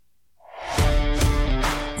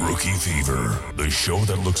Rookie Fever, the show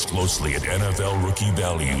that looks closely at NFL rookie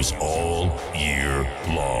values all year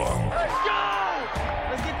long. Let's go!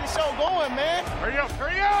 Let's get this show going, man. Hurry up,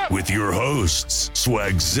 hurry up! With your hosts,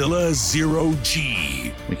 Swagzilla Zero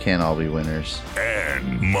G. We can't all be winners.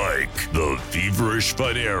 And Mike, the Feverish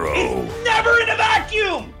Fanero. It's never in a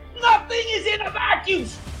vacuum! Nothing is in a vacuum!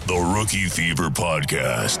 The Rookie Fever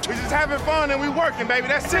Podcast. We just having fun and we working, baby.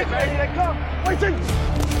 That's it, baby. They come.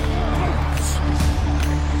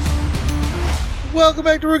 Welcome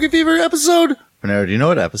back to Rookie Fever episode. Bernardo, do you know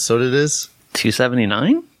what episode it is?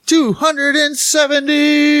 279?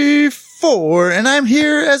 274. And I'm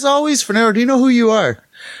here as always. Fanero, do you know who you are?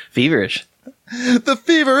 Feverish. The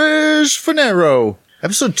Feverish Fanero.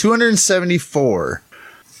 Episode 274.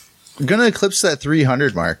 I'm going to eclipse that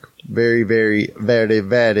 300 mark very, very, very,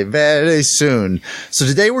 very, very soon. So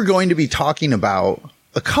today we're going to be talking about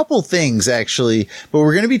a couple things actually, but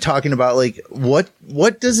we're going to be talking about like what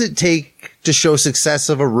does it take to show success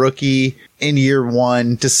of a rookie in year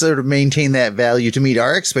one to sort of maintain that value to meet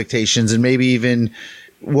our expectations, and maybe even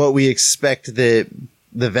what we expect that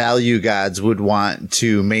the value gods would want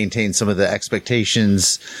to maintain some of the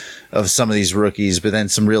expectations of some of these rookies, but then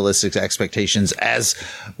some realistic expectations as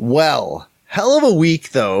well. Hell of a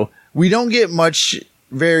week though. We don't get much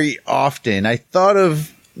very often. I thought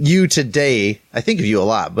of you today. I think of you a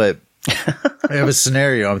lot, but I have a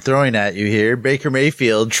scenario I'm throwing at you here. Baker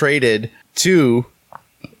Mayfield traded to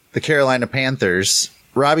the Carolina Panthers.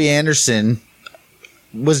 Robbie Anderson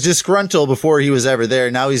was disgruntled before he was ever there.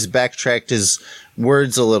 Now he's backtracked his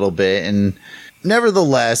words a little bit. And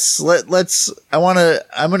nevertheless, I'm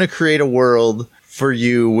going to create a world for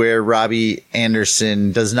you where Robbie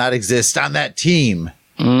Anderson does not exist on that team.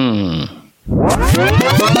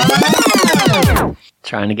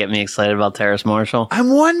 Trying to get me excited about Terrace Marshall. I'm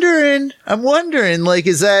wondering, like,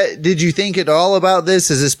 did you think at all about this?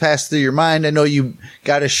 Has this passed through your mind? I know you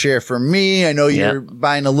got a share from me. I know you're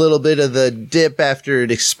buying a little bit of the dip after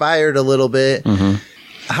it expired a little bit. Mm-hmm.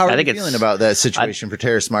 How are you feeling about that situation for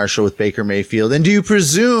Terrace Marshall with Baker Mayfield? And do you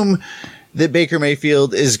presume that Baker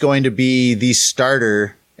Mayfield is going to be the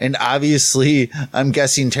starter? And obviously, I'm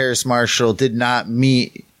guessing Terrace Marshall did not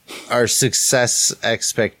meet our success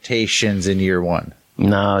expectations in year one.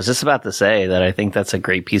 No, I was just about to say that I think that's a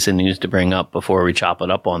great piece of news to bring up before we chop it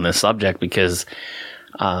up on this subject, because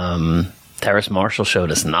Terrace Marshall showed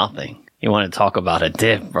us nothing. You want to talk about a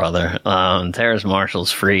dip, brother. Terrace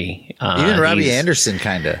Marshall's free. Even Robbie Anderson,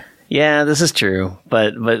 kind of. Yeah, this is true.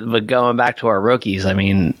 But going back to our rookies, I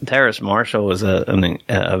mean, Terrace Marshall was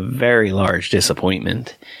a very large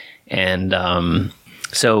disappointment. And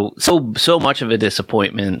so much of a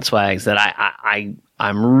disappointment, Swags, that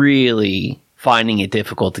I'm really finding it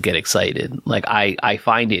difficult to get excited. Like I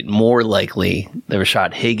find it more likely that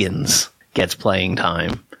Rashad Higgins gets playing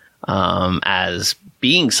time as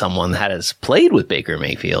being someone that has played with Baker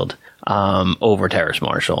Mayfield over Terrace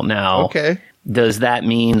Marshall. Now, okay. Does that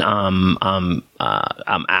mean I'm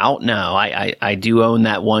out? No, I do own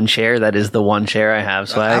that one share. That is the one share I have.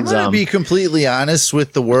 So I'm going to be completely honest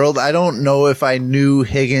with the world. I don't know if I knew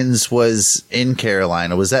Higgins was in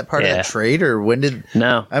Carolina. Was that part of the trade, or when did?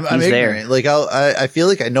 No, I'm ignorant. Like I feel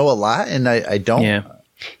like I know a lot, and I don't. Yeah.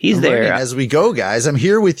 He's there as we go, guys. I'm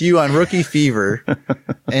here with you on Rookie Fever,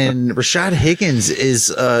 and Rashad Higgins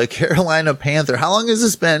is a Carolina Panther. How long has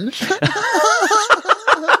this been?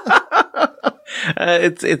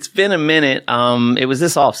 It's been a minute. It was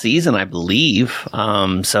this off season, I believe.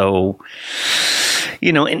 So,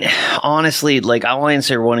 you know, and honestly, like, I'll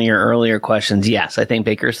answer one of your earlier questions. Yes, I think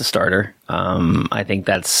Baker's the starter. I think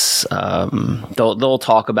that's they'll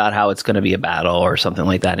talk about how it's going to be a battle or something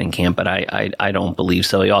like that in camp, but I don't believe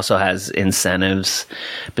so. He also has incentives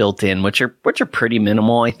built in, which are pretty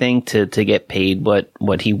minimal, I think, to get paid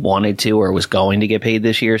what he wanted to or was going to get paid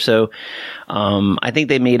this year. So I think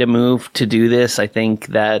they made a move to do this. I think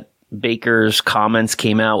that Baker's comments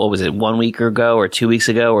came out, 1 week ago or 2 weeks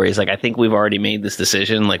ago, where he's like, I think we've already made this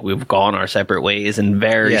decision. Like, we've gone our separate ways. And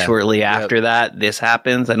very shortly after that, this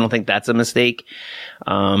happens. I don't think that's a mistake.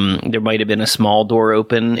 There might have been a small door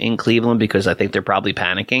open in Cleveland because I think they're probably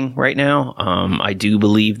panicking right now. I do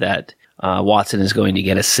believe that Watson is going to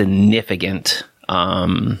get a significant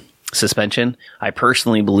suspension. I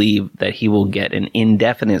personally believe that he will get an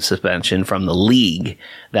indefinite suspension from the league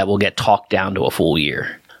that will get talked down to a full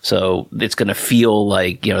year. So it's going to feel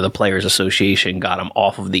like, you know, the Players Association got him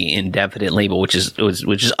off of the indefinite label, which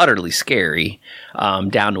is utterly scary,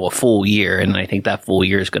 down to a full year. And I think that full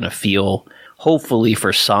year is going to feel, hopefully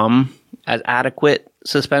for some, as adequate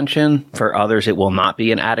suspension. For others, it will not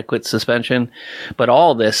be an adequate suspension. But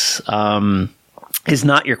all this is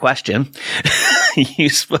not your question. you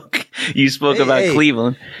spoke about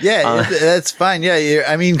Cleveland. Yeah, that's fine. Yeah,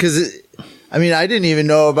 I mean, because I didn't even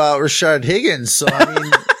know about Rashard Higgins, so I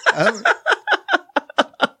mean.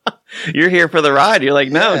 You're here for the ride. You're like,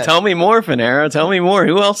 no, tell me more, Fanaro. Tell me more.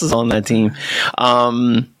 Who else is on that team?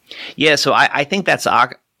 So I think that's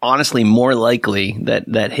honestly more likely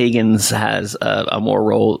that Higgins has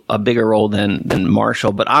a bigger role than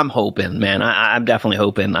Marshall. But I'm hoping, man. I'm definitely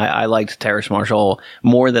hoping. I liked Terrace Marshall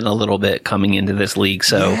more than a little bit coming into this league.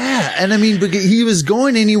 So yeah, and I mean, he was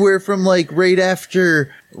going anywhere from like right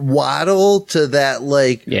after Waddle to that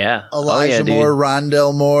Elijah Moore,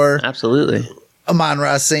 Rondell Moore, absolutely.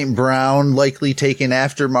 Amon-Ra St. Brown likely taken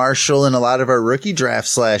after Marshall in a lot of our rookie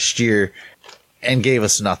drafts last year and gave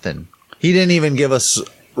us nothing. He didn't even give us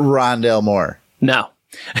Rondell Moore. No.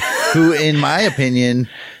 Who, in my opinion,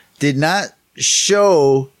 did not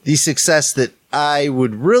show the success that I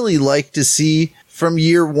would really like to see from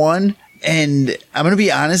year one. And I'm going to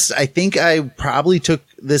be honest, I think I probably took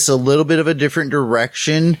this a little bit of a different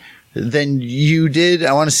direction than you did.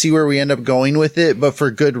 I want to see where we end up going with it, but for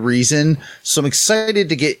good reason. So I'm excited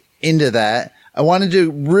to get into that. I wanted to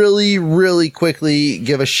really, really quickly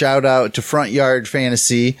give a shout out to Front Yard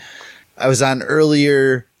Fantasy. I was on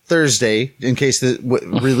earlier Thursday in case the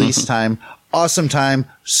release time. Awesome time.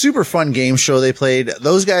 Super fun game show they played.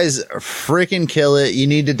 Those guys freaking kill it. You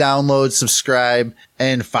need to download, subscribe,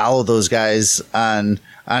 and follow those guys on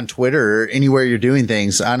Twitter or anywhere you're doing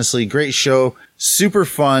things. Honestly, great show. Super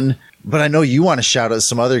fun. But I know you want to shout out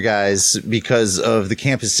some other guys because of the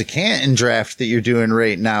Campus to Canton draft that you're doing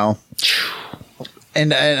right now.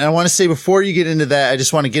 And I want to say before you get into that, I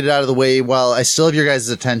just want to get it out of the way while I still have your guys'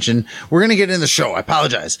 attention. We're going to get into the show. I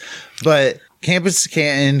apologize. But Campus to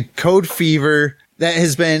Canton, Code Fever, that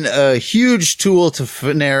has been a huge tool to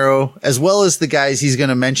Fanaro, as well as the guys he's going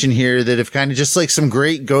to mention here that have kind of just like some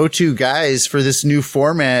great go-to guys for this new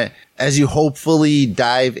format. As you hopefully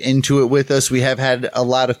dive into it with us, we have had a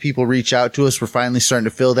lot of people reach out to us. We're finally starting to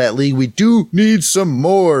fill that league. We do need some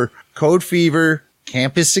more. Code Fever,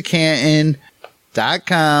 Campus to Canton.com,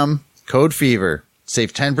 Code Fever.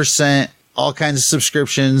 Save 10%, all kinds of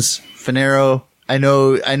subscriptions. Fanaro, I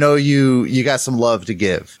know you got some love to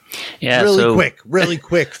give. Yeah, really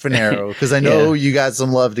quick, Fanaro, because I know you got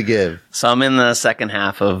some love to give. So I'm in the second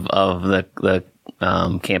half of the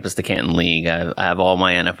Campus to Canton League. I have all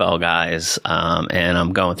my NFL guys, and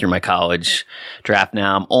I'm going through my college draft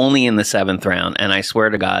now. I'm only in the 7th round, and I swear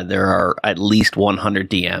to God, there are at least 100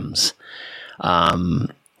 DMs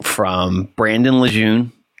from Brandon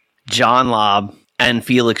Lejeune, John Lobb, and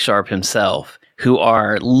Felix Sharp himself, who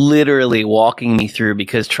are literally walking me through,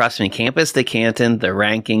 because trust me, Campus to Canton, the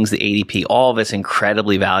rankings, the ADP, all of it's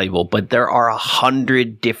incredibly valuable, but there are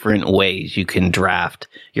 100 different ways you can draft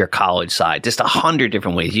your college side. Just 100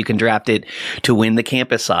 different ways. You can draft it to win the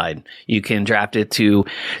campus side. You can draft it to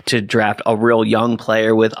draft a real young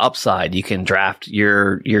player with upside. You can draft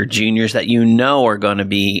your juniors that you know are going to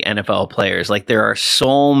be NFL players. Like, there are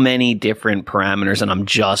so many different parameters, and I'm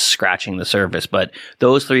just scratching the surface, but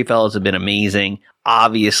those three fellows have been amazing.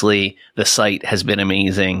 Obviously, the site has been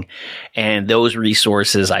amazing, and those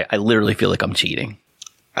resources, I literally feel like I'm cheating.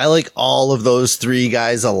 I like all of those three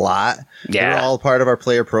guys a lot. Yeah. They're all part of our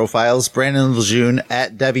player profiles. Brandon Lejeune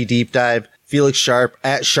at Debbie Deep Dive, Felix Sharp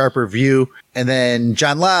at Sharper View, and then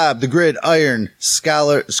John Lobb, the Gridiron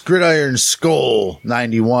Skull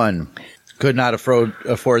 91. Could not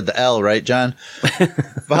afford the L, right, John?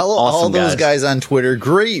 Follow Awesome all those guys on Twitter.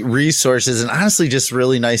 Great resources, and honestly, just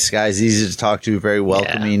really nice guys. Easy to talk to, very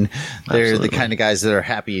welcoming. They're absolutely the kind of guys that are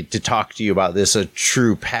happy to talk to you about this, a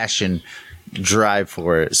true passion drive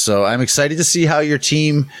for it. So I'm excited to see how your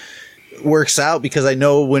team works out, because I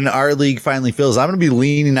know when our league finally fills, I'm going to be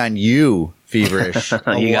leaning on you, Feverish,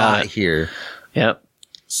 a lot here. Yep.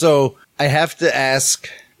 So I have to ask,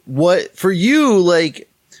 what for you, like,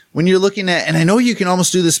 when you're looking at, and I know you can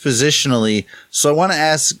almost do this positionally, so I want to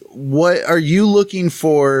ask, what are you looking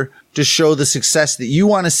for to show the success that you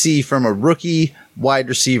want to see from a rookie wide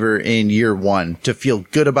receiver in year one to feel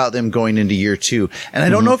good about them going into year two? And I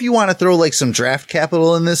don't know if you want to throw like some draft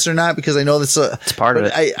capital in this or not, because I know that's it's part of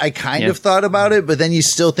it. I kind of thought about it, but then you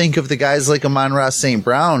still think of the guys like Amon-Ra St.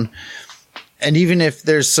 Brown. And even if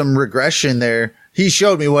there's some regression there, he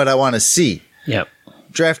showed me what I want to see. Yep.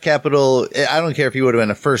 Draft capital, I don't care if he would have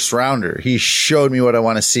been a first rounder. He showed me what I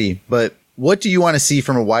want to see. But what do you want to see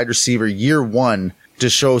from a wide receiver year one to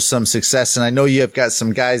show some success? And I know you have got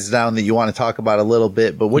some guys down that you want to talk about a little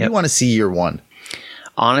bit, but what do you want to see year one?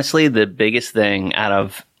 Honestly, the biggest thing out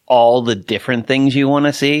of all the different things you want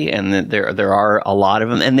to see, and there are a lot of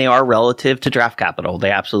them, and they are relative to draft capital.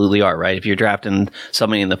 They absolutely are, right? If you're drafting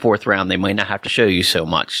somebody in the 4th round, they might not have to show you so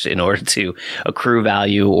much in order to accrue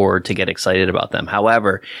value or to get excited about them.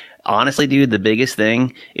 However, honestly, dude, the biggest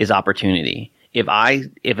thing is opportunity. If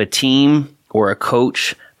a team or a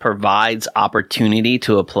coach provides opportunity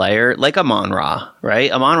to a player like Amon-Ra,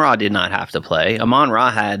 right? Amon-Ra did not have to play. Amon-Ra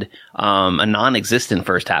had a non-existent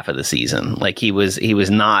first half of the season. Like he was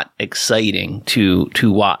not exciting to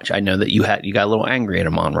watch. I know that you got a little angry at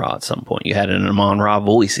Amon-Ra at some point. You had an Amon-Ra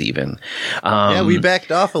voice even. Yeah, we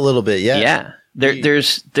backed off a little bit. Yeah. Yeah. But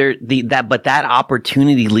that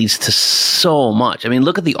opportunity leads to so much. I mean,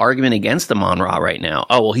 look at the argument against Amon-Ra right now.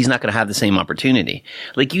 Oh, well, he's not going to have the same opportunity.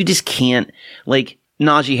 Like you just can't, like,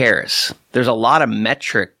 Najee Harris, there's a lot of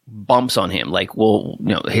metric bumps on him, like, well,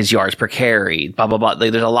 his yards per carry, blah, blah, blah.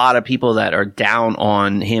 Like, there's a lot of people that are down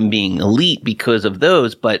on him being elite because of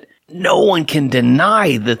those, but no one can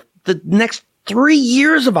deny the next 3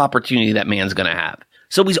 years of opportunity that man's going to have.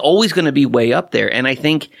 So he's always going to be way up there. And I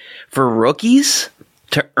think for rookies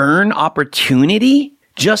to earn opportunity,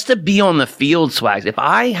 just to be on the field, Swags, if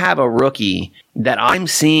I have a rookie that I'm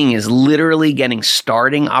seeing is literally getting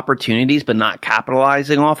starting opportunities but not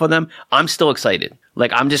capitalizing off of them, I'm still excited.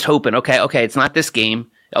 Like, I'm just hoping, okay, it's not this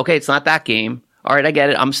game. Okay, it's not that game. All right, I get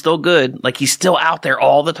it. I'm still good. Like, he's still out there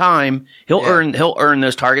all the time. He'll earn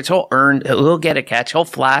those targets. He'll get a catch. He'll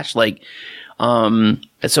flash. Like,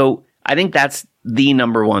 so I think that's the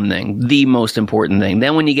number one thing, the most important thing.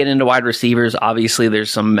 Then when you get into wide receivers, obviously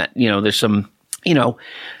there's some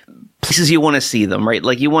places you want to see them, right?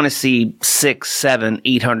 Like you want to see 600, 700,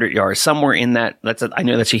 800 yards, somewhere in that. I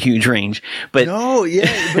know that's a huge range, but no,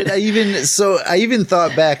 yeah. But I even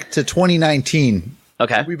thought back to 2019.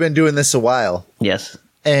 Okay, we've been doing this a while. Yes,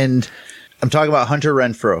 and I'm talking about Hunter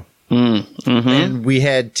Renfrow, and we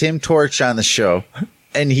had Tim Torch on the show,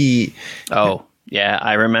 and he. Oh. Yeah,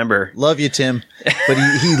 I remember. Love you, Tim. But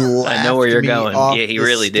he laughed. I know where you're going. Yeah, he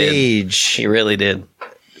really did. He really did.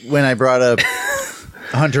 When I brought up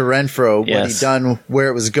Hunter Renfrow, what he done, where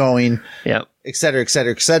it was going, et cetera, et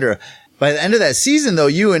cetera, et cetera. By the end of that season, though,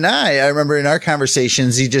 you and I remember in our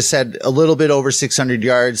conversations, he just had a little bit over 600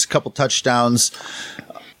 yards, a couple touchdowns.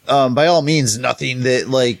 By all means, nothing that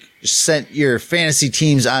like sent your fantasy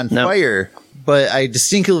teams on fire. But I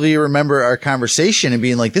distinctly remember our conversation and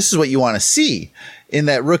being like, this is what you want to see in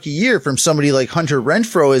that rookie year from somebody like Hunter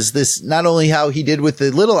Renfrow, is this not only how he did with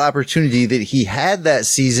the little opportunity that he had that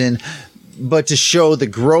season, but to show the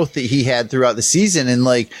growth that he had throughout the season. And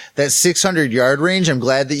like that 600-yard range, I'm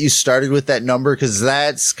glad that you started with that number, because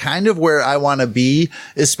that's kind of where I want to be,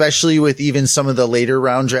 especially with even some of the later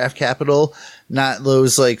round draft capital, not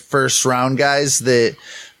those like first round guys that –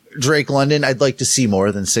 Drake London, I'd like to see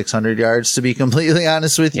more than 600 yards, to be completely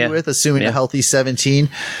honest with you, assuming a healthy 17.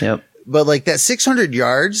 Yep. But like that 600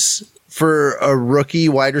 yards for a rookie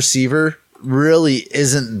wide receiver really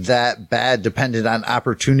isn't that bad, dependent on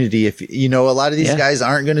opportunity. If a lot of these guys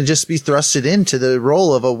aren't going to just be thrusted into the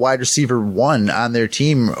role of a wide receiver one on their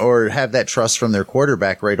team or have that trust from their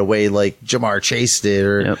quarterback right away, like Jamar Chase did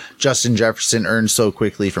or Justin Jefferson earned so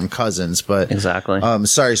quickly from Cousins. But exactly.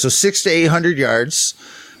 So 600 to 800 yards.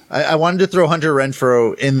 I wanted to throw Hunter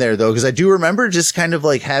Renfrow in there though, because I do remember just kind of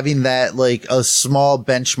like having that like a small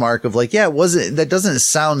benchmark of like, that doesn't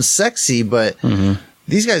sound sexy, but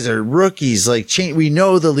these guys are rookies. Like we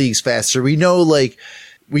know the league's faster. We know, like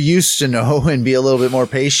we used to know and be a little bit more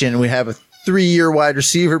patient. We have a 3-year wide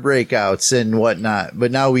receiver breakouts and whatnot,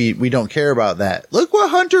 but now we don't care about that. Look what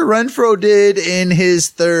Hunter Renfrow did in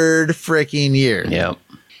his 3rd freaking year. Yeah.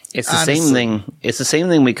 It's the same thing. It's the same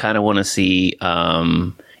thing we kind of want to see,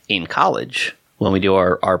 in college when we do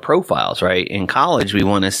our profiles, right? In college, we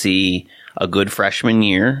want to see a good freshman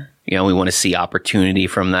year. We want to see opportunity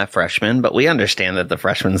from that freshman, but we understand that the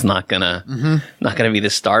freshman's not gonna be the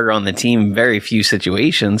starter on the team in very few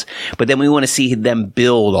situations. But then we want to see them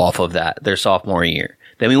build off of that their sophomore year.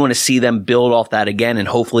 Then we want to see them build off that again and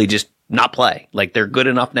hopefully just not play. Like they're good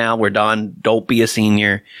enough now. We're done. Don't be a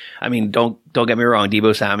senior. I mean, don't get me wrong.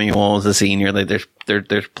 Deebo Samuel is a senior. Like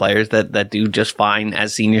there's players that do just fine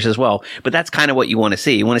as seniors as well. But that's kind of what you want to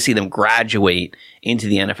see. You want to see them graduate into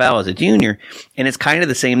the NFL as a junior. And it's kind of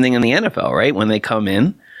the same thing in the NFL, right? When they come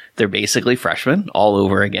in, they're basically freshmen all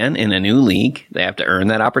over again in a new league. They have to earn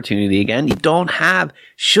that opportunity again. You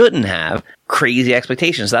shouldn't have crazy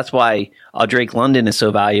expectations. That's why Drake London is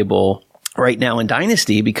so valuable right now in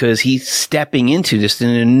Dynasty, because he's stepping into just an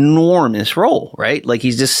enormous role, right? Like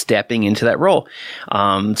he's just stepping into that role.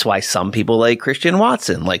 That's why some people like Christian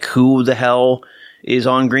Watson. Like, who the hell is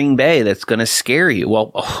on Green Bay that's going to scare you?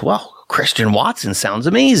 Well, Christian Watson sounds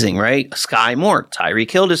amazing, right? Sky Moore,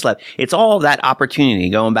 Tyreek Hill just left. It's all that opportunity,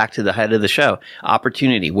 going back to the head of the show.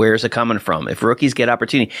 Opportunity, where's it coming from? If rookies get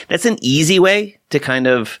opportunity, that's an easy way to kind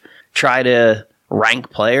of try to rank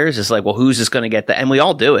players. It's like, well, who's just going to get that? And we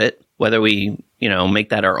all do it, whether we, make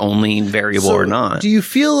that our only variable or not. Do you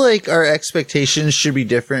feel like our expectations should be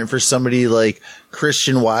different for somebody like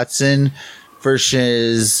Christian Watson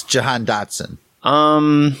versus Jahan Dotson?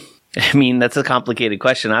 I mean, that's a complicated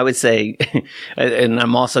question. I would say, and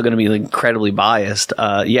I'm also going to be incredibly biased.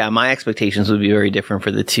 My expectations would be very different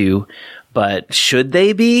for the two. But should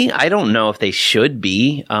they be? I don't know if they should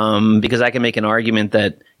be, because I can make an argument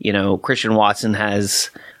that, Christian Watson has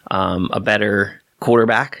a better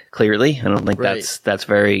quarterback, clearly. I don't think that's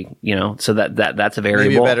very, so that's a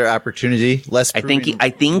variable. Maybe a better opportunity, less. I think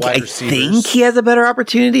he has a better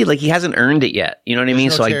opportunity. Like, he hasn't earned it yet. You know what I mean?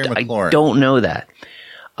 No so I don't know that.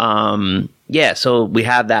 So we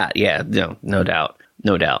have that. Yeah, no doubt.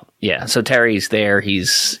 Yeah. So Terry's there.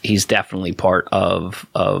 He's definitely part of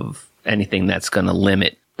anything that's going to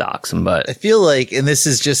limit Doxson. But I feel like, and this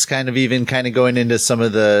is just kind of going into some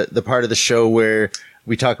of the part of the show where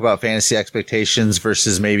we talk about fantasy expectations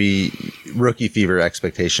versus maybe rookie fever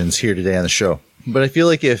expectations here today on the show. But I feel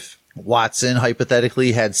like if Watson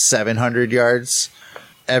hypothetically had 700 yards,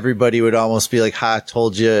 everybody would almost be like, ha,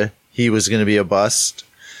 told you he was going to be a bust.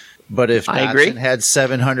 But if Dotson had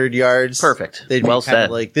 700 yards, perfect. They'd be kind of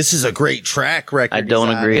like, this is a great track record. I don't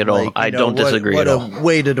agree at all. I don't disagree at all. What a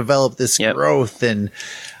way to develop this growth. And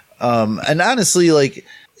honestly,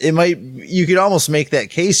 you could almost make that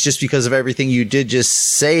case just because of everything you did just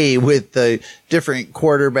say with the different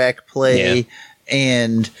quarterback play.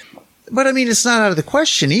 Yeah. But I mean, it's not out of the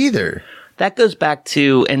question either. That goes back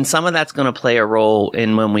to, and some of that's going to play a role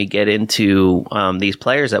in when we get into these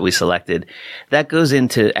players that we selected. That goes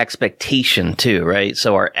into expectation too, right?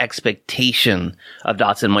 So our expectation of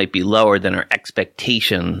Dotson might be lower than our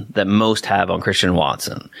expectation that most have on Christian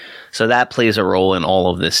Watson. So that plays a role in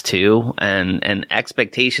all of this too. And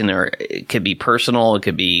expectation, or it could be personal, it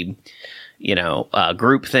could be,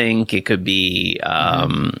 groupthink. It could be,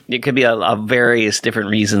 a various different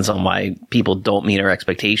reasons on why people don't meet our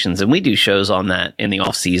expectations. And we do shows on that in the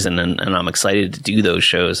off season. And I'm excited to do those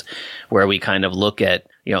shows where we kind of look at,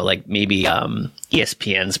 maybe,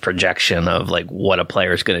 ESPN's projection of what a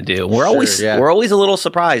player is going to do. We're always a little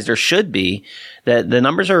surprised, or should be, that the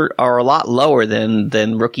numbers are a lot lower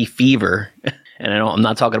than rookie fever. And I'm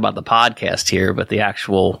not talking about the podcast here, but the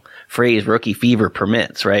actual phrase rookie fever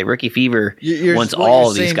permits, right? Rookie fever wants all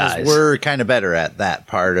of these guys. We're kind of better at that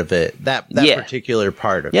part of it, that particular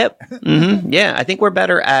part of it. Yep. Mm-hmm. Yeah, I think we're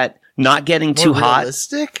better at not getting too hot.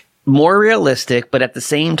 More realistic, but at the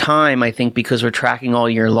same time, I think because we're tracking all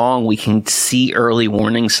year long, we can see early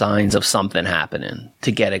warning signs of something happening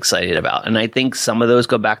to get excited about. And I think some of those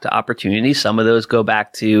go back to opportunity. Some of those go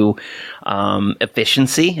back to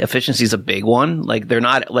efficiency. Efficiency is a big one. They're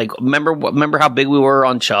not remember how big we were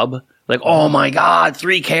on Chubb? Oh my God,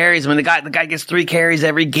 3 carries. I mean, the guy gets 3 carries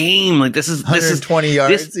every game. This is 120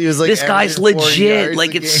 yards. He was this guy's legit.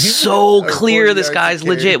 It's so clear this guy's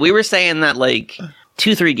legit. We were saying that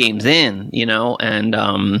 2-3 games in, and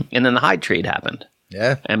then the Hyde trade happened.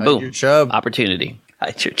 Yeah. And boom, opportunity.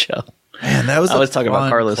 Hyde your Chubb. Man, that was I was talking about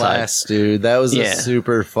Carlos class, dude. That was a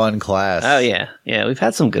super fun class. Oh, yeah. Yeah, we've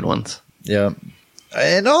had some good ones. Yeah.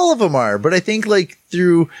 And all of them are. But I think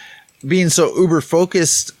through being so uber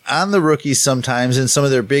focused on the rookies sometimes in some of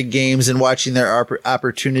their big games and watching their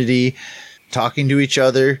opportunity, talking to each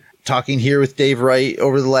other, talking here with Dave Wright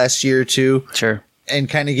over the last year or two. Sure. And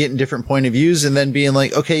kind of getting different point of views, and then being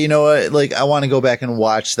like, okay, you know what? I want to go back and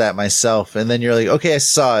watch that myself. And then you're like, okay, I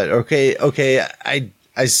saw it. Okay,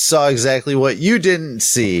 I saw exactly what you didn't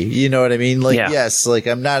see. You know what I mean? Yes,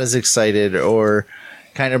 I'm not as excited, or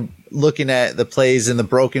kind of looking at the plays and the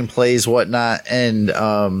broken plays, whatnot, and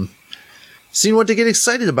seeing what to get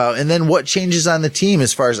excited about, and then what changes on the team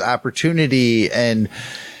as far as opportunity and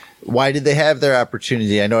why did they have their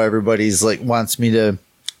opportunity. I know everybody's wants me to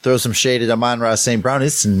throw some shade at Amon-Ra St. Brown.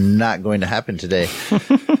 It's not going to happen today.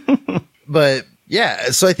 But yeah,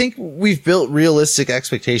 so I think we've built realistic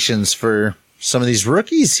expectations for some of these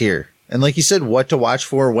rookies here. And like you said, what to watch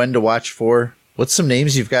for, when to watch for. What's some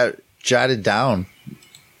names you've got jotted down?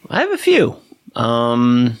 I have a few.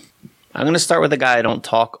 I'm going to start with a guy I don't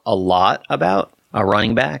talk a lot about, a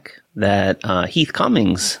running back that Heath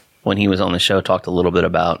Cummings, when he was on the show, talked a little bit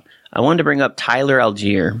about. I wanted to bring up Tyler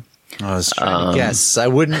Algier. I was trying to guess. I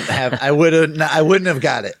wouldn't have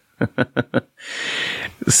got it.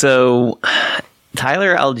 So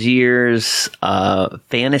Tyler Algier's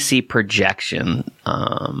fantasy projection,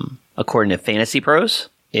 according to Fantasy Pros,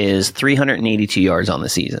 is 382 yards on the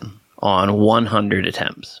season on 100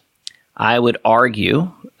 attempts. I would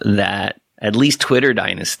argue that at least Twitter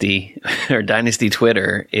Dynasty or Dynasty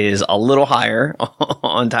Twitter is a little higher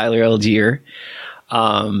on Tyler Algier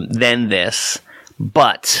than this.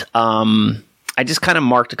 But I just kind of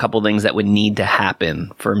marked a couple things that would need to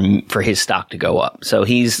happen for his stock to go up. So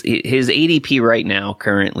his ADP right now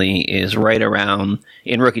currently is right around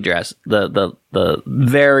in rookie drafts, the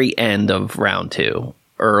very end of round 2,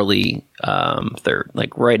 early third,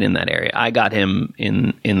 like right in that area. I got him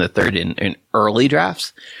in the third in early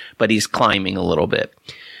drafts, but he's climbing a little bit.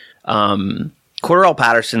 Cordarrelle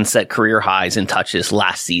Patterson set career highs in touches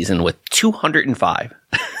last season with 205.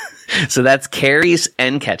 So that's carries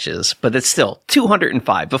and catches, but it's still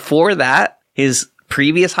 205. Before that, his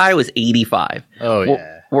previous high was 85. Oh,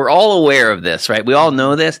 yeah. We're all aware of this, right? We all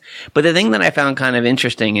know this. But the thing that I found kind of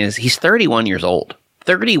interesting is he's 31 years old.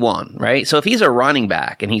 31, right? So if he's a running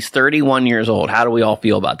back and he's 31 years old, how do we all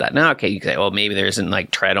feel about that? Now, okay, you can say, well, maybe there isn't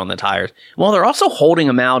like tread on the tires. Well, they're also holding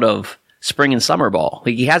him out of spring and summer ball.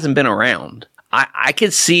 Like he hasn't been around. I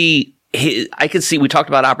could see... we talked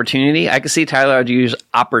about opportunity. I could see Tyler Algier's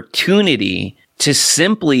opportunity to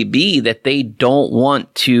simply be that they don't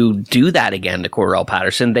want to do that again to Cordarrelle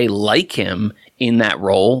Patterson. They like him in that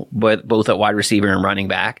role, but both at wide receiver and running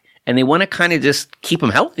back. And they want to kind of just keep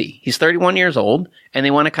him healthy. He's 31 years old and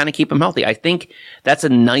they want to kind of keep him healthy. I think that's a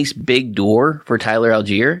nice big door for Tyler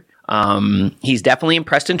Algier. He's definitely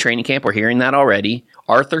impressed in training camp. We're hearing that already.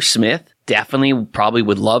 Arthur Smith definitely probably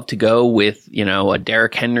would love to go with, a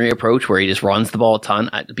Derrick Henry approach where he just runs the ball a ton.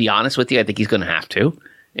 To be honest with you, I think he's going to have to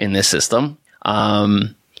in this system.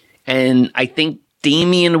 And I think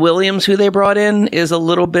Damian Williams, who they brought in, is a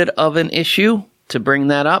little bit of an issue to bring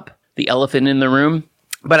that up, the elephant in the room.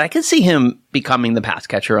 But I could see him becoming the pass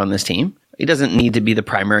catcher on this team. He doesn't need to be the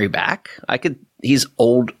primary back. He's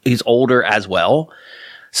older as well.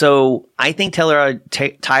 So I think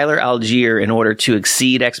Tyler Algier, in order to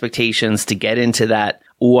exceed expectations, to get into that,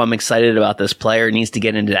 I'm excited about this player, needs to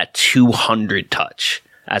get into that 200 touch,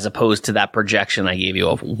 as opposed to that projection I gave you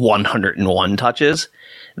of 101 touches.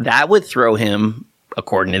 That would throw him,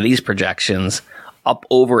 according to these projections, up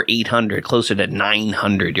over 800, closer to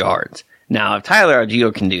 900 yards. Now, if Tyler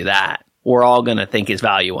Algier can do that, we're all going to think his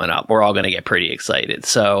value went up. We're all going to get pretty excited.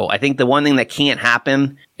 So I think the one thing that can't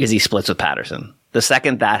happen is he splits with Patterson. The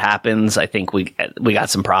second that happens, I think we got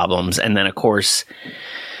some problems. And then, of course,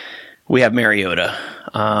 we have Mariota.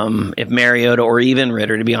 If Mariota or even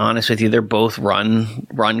Ritter, to be honest with you, they're both run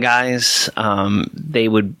guys. They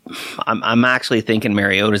would. I'm actually thinking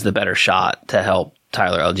Mariota's the better shot to help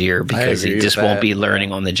Tyler Algier because he just won't be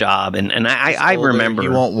learning on the job. And I remember he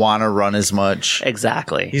won't want to run as much.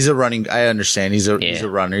 Exactly. He's a running. I understand. He's a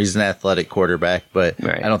runner. He's an athletic quarterback, but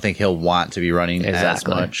I don't think he'll want to be running as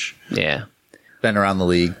much. Yeah. Been around the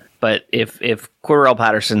league. But if Cordarrelle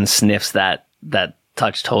Patterson sniffs that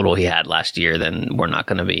touch total he had last year, then we're not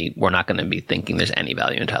going to be thinking there's any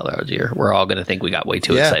value in Tyler Algier. We're all going to think we got way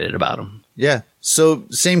too excited about him. Yeah. So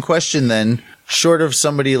same question then. Short of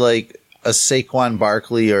somebody like a Saquon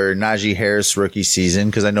Barkley or Najee Harris rookie season,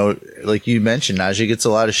 because I know, like you mentioned, Najee gets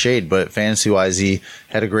a lot of shade, but fantasy-wise, he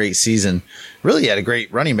had a great season. Really had a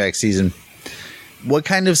great running back season. What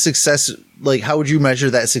kind of success, like how would you measure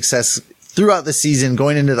that success throughout the season,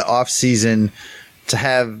 going into the off season, to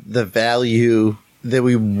have the value that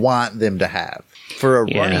we want them to have for a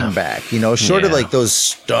running back, short of like those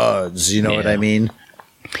studs, you know what I mean?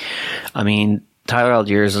 I mean, Tyler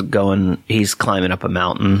Algier is he's climbing up a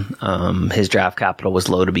mountain. His draft capital was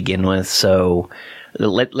low to begin with. So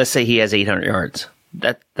let's say he has 800 yards.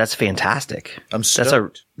 That's fantastic. I'm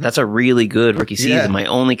stoked. That's a really good rookie season. Yeah. My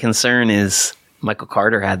only concern is Michael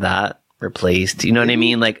Carter had that replaced. You know what I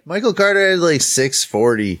mean? Like Michael Carter had like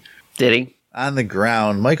 640. Did he? On the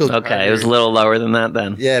ground. Carter. It was a little lower than that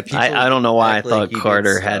then. Yeah. I don't know why I thought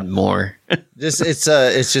Carter had more.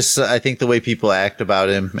 It's just I think the way people act about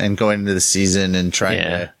him and going into the season and trying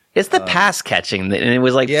to. It's the pass catching, and it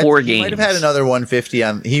was like 4 games. He might have had another 150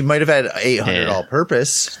 on. He might have had 800 all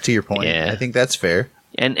purpose. To your point, I think that's fair.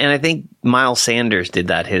 And I think Miles Sanders did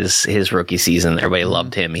that his rookie season. Everybody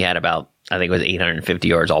loved him. He had about, I think it was 850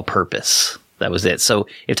 yards all purpose. That was it. So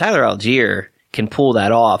if Tyler Algier can pull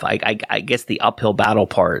that off, I guess the uphill battle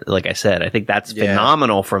part, like I said, I think that's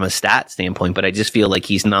phenomenal from a stat standpoint, but I just feel like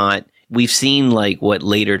he's not. We've seen like what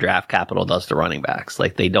later draft capital does to running backs.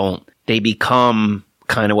 Like they become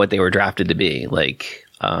kind of what they were drafted to be, like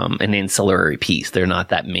an ancillary piece. They're not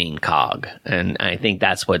that main cog. And I think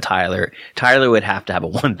that's what Tyler would have to have a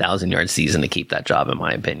 1,000 yard season to keep that job, in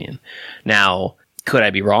my opinion. Now, Could I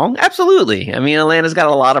be wrong? Absolutely. I mean, Atlanta's got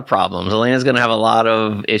a lot of problems. Atlanta's going to have a lot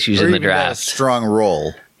of issues Or in the even got a draft. strong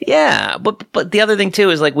role. Yeah, but the other thing too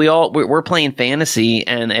is like we're playing fantasy,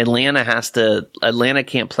 and Atlanta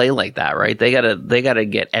can't play like that, right? They gotta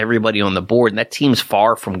get everybody on the board, and that team's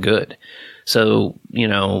far from good. So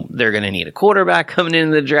they're going to need a quarterback coming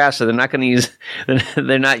into the draft, so they're not going to use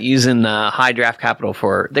they're not using high draft capital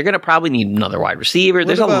for. They're going to probably need another wide receiver.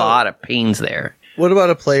 There's a lot of pains there. What about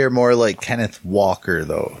a player more like Kenneth Walker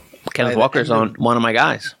though? Kenneth Walker's on one of my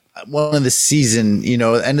guys. One of the season,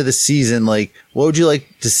 end of the season, like what would you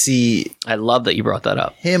like to see I love that you brought that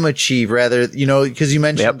up. him achieve rather, because you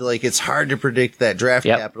mentioned Yep. like it's hard to predict that draft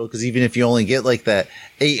Yep. capital because even if you only get like that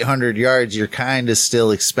 800 yards, you're kind of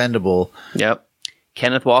still expendable. Yep.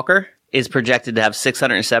 Kenneth Walker is projected to have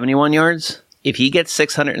 671 yards. If he gets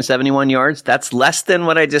 671 yards, that's less than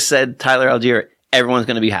what I just said, Tyler Algier. Everyone's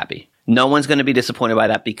going to be happy. No one's going to be disappointed by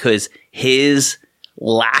that because his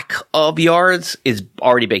lack of yards is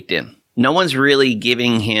already baked in. No one's really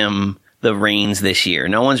giving him the reins this year.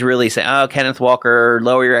 No one's really saying, oh, Kenneth Walker,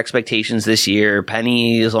 lower your expectations this year.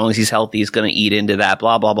 Penny, as long as he's healthy, is going to eat into that,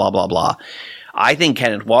 blah, blah, blah, blah, blah. I think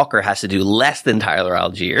Kenneth Walker has to do less than Tyler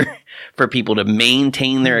Algier for people to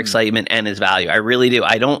maintain their excitement and his value. I really do.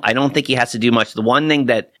 I don't think he has to do much. The one thing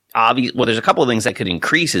that there's a couple of things that could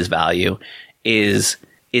increase his value is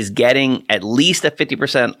getting at least a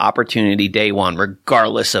 50% opportunity day one,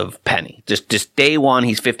 regardless of Penny. Just day one,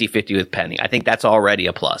 he's 50-50 with Penny. I think that's already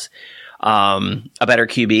a plus. A better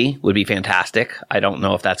QB would be fantastic. I don't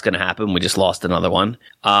know if that's going to happen. We just lost another one.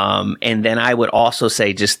 And then I would also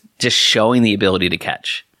say just showing the ability to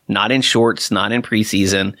catch. Not in shorts, not in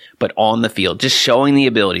preseason, but on the field. Just showing the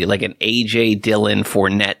ability, like an A.J. Dillon,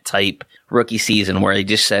 Fournette type rookie season where he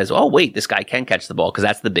just says, oh, wait, this guy can catch the ball, because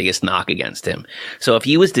that's the biggest knock against him. So if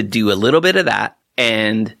he was to do a little bit of that,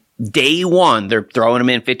 and day one, they're throwing him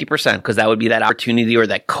in 50%, because that would be that opportunity or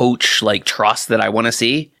that coach like trust that I want to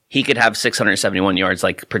see, he could have 671 yards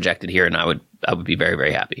like projected here, and I would be very,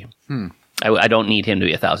 very happy. I don't need him to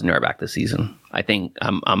be 1,000-yard back this season. I think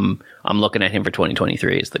I'm looking at him for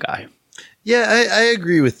 2023 as the guy. Yeah, I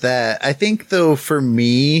agree with that. I think though, for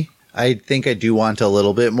me, I think I do want a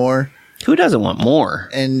little bit more. Who doesn't want more?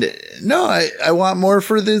 And no, I want more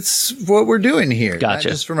for this, what we're doing here. Gotcha.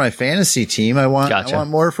 Not just for my fantasy team. I want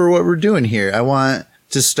more for what we're doing here. I want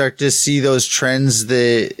to start to see those trends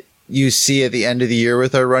that you see at the end of the year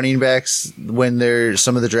with our running backs when they're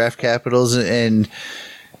some of the draft capitals. And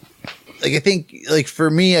like, I think, like,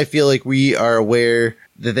 for me, I feel like we are aware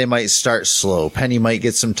that they might start slow. Penny might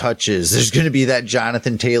get some touches. There's going to be that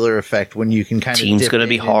Jonathan Taylor effect when you can kind of team's going to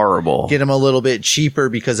be horrible. Get him a little bit cheaper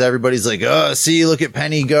because everybody's like, oh, see, look at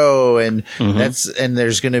Penny go. And and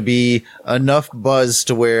there's going to be enough buzz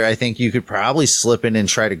to where I think you could probably slip in and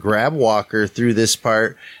try to grab Walker through this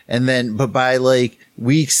part. And then, but by like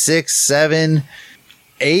week 6, 7,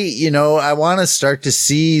 8, I want to start to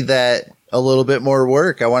see that a little bit more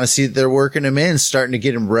work. I want to see that they're working him in, starting to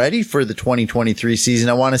get him ready for the 2023 season.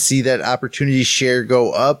 I want to see that opportunity share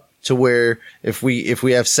go up to where if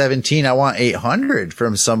we have 17, I want 800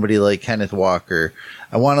 from somebody like Kenneth Walker.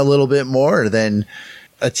 I want a little bit more than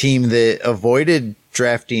a team that avoided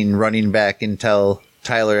drafting running back until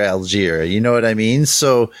Tyler Algier. You know what I mean?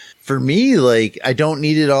 So for me, like, I don't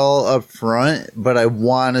need it all up front, but I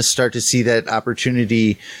want to start to see that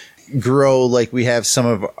opportunity grow like we have some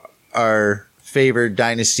of our favored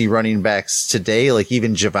dynasty running backs today, like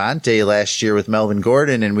even Javonte last year with Melvin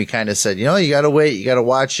Gordon. And we kind of said, you got to wait, you got to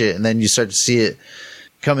watch it. And then you start to see it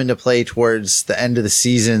come into play towards the end of the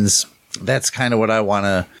seasons. That's kind of what I want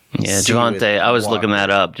to see. Javonte, I was looking that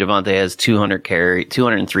up. Javonte has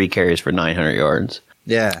 203 carries for 900 yards.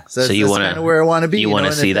 Yeah. So that's kind of where I want to be. You want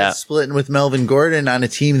to see that splitting with Melvin Gordon on a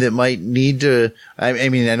team that might need to, I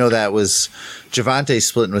mean, I know that was Javonte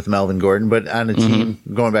splitting with Melvin Gordon, but on a team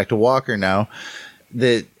going back to Walker now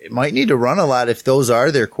that might need to run a lot if those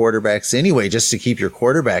are their quarterbacks anyway, just to keep your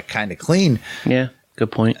quarterback kind of clean. Yeah.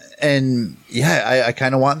 Good point. And yeah, I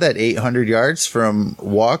kind of want that 800 yards from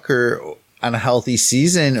Walker on a healthy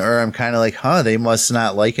season, or I'm kind of like, they must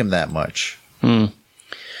not like him that much.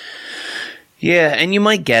 Yeah, and you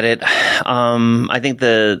might get it. I think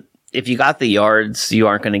if you got the yards, you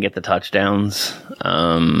aren't going to get the touchdowns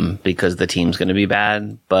because the team's going to be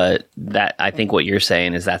bad. But that, I think what you're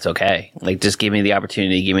saying is that's okay. Like, just give me the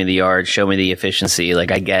opportunity, give me the yards, show me the efficiency.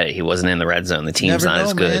 Like, I get it. He wasn't in the red zone. The team's not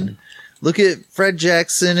as good. Man. Look at Fred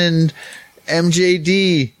Jackson and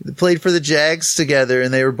MJD. They played for the Jags together,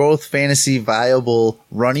 and they were both fantasy viable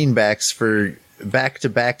running backs for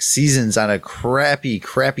back-to-back seasons on a crappy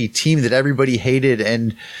team that everybody hated.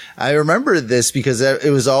 And I remember this because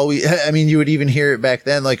it was always, I mean, you would even hear it back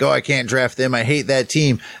then, like, oh, I can't draft them. I hate that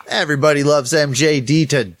team. Everybody loves MJD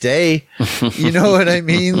today. You know what I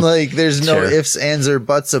mean? Like, there's no ifs, ands, or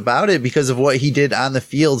buts about it because of what he did on the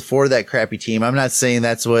field for that crappy team. I'm not saying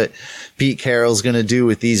that's what Pete Carroll's going to do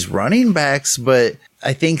with these running backs, but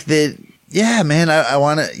I think that, yeah, man, I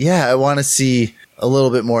want to see a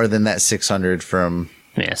little bit more than that 600 from.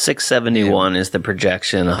 Yeah, 671 is the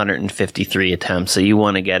projection, 153 attempts. So you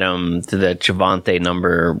want to get him to the Javonte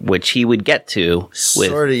number, which he would get to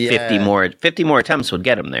with 50 more attempts would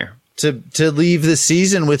get him there. To leave the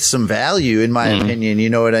season with some value, in my opinion, you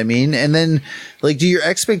know what I mean? And then, like, do your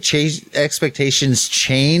expectations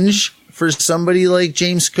change for somebody like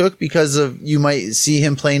James Cook because of you might see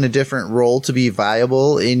him playing a different role to be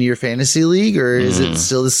viable in your fantasy league, or is it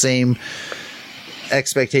still the same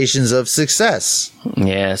expectations of success?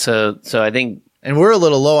 Yeah, so I think, and we're a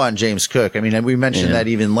little low on James Cook. I mean, we mentioned that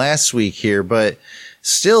even last week here, but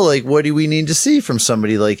still, like, what do we need to see from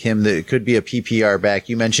somebody like him that could be a PPR back?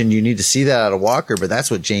 You mentioned you need to see that out of Walker, but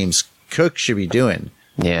that's what James Cook should be doing.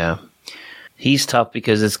 Yeah. He's tough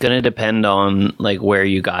because it's going to depend on like where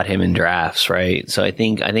you got him in drafts, right? So I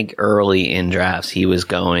think early in drafts he was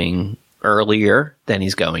going earlier than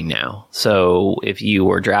he's going now. So if you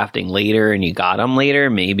were drafting later and you got him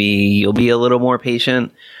later, maybe you'll be a little more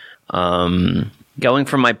patient. Going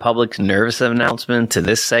from my public nervous announcement to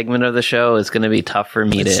this segment of the show is going to be tough for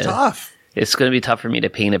me It's tough. It's going to be tough for me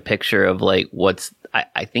to paint a picture of like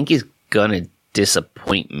I think he's going to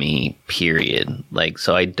disappoint me, period. Like,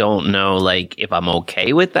 so I don't know, like, if I'm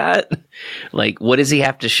okay with that. Like, what does he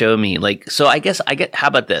have to show me? Like, so I guess how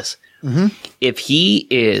about this? If he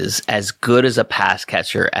is as good as a pass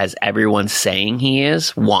catcher as everyone's saying he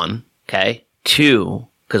is, one, okay? Two,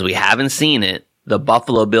 because we haven't seen it, the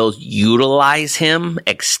Buffalo Bills utilize him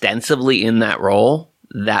extensively in that role,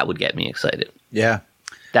 that would get me excited. Yeah.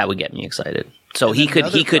 That would get me excited. So he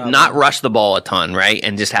could not rush the ball a ton, right?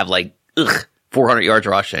 And just have like, 400 yards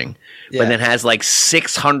rushing, but then has like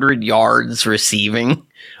 600 yards receiving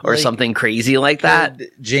or like, something crazy like that.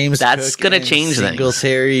 James, that's going to change things.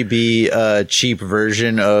 Singletary be a cheap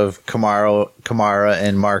version of Kamara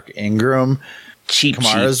and Mark Ingram?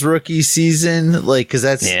 Kamara's rookie season, like, because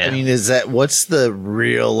that's, I mean, what's the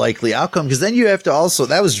real likely outcome? Because then you have to also,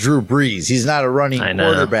 that was Drew Brees. He's not a running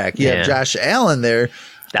quarterback. You have Josh Allen there.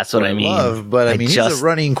 That's what I mean. But I mean, he's a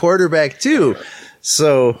running quarterback too.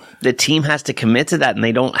 So the team has to commit to that, and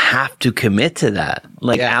they don't have to commit to that.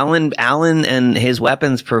 Like Allen and his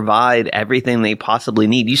weapons provide everything they possibly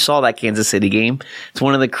need. You saw that Kansas City game. It's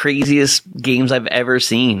one of the craziest games I've ever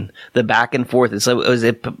seen. The back and forth. It was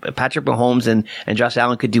Patrick Mahomes and Josh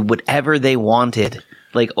Allen could do whatever they wanted,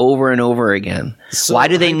 like over and over again. So why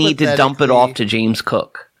do they need to dump it off to James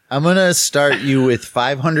Cook? I'm going to start you with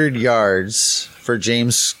 500 yards for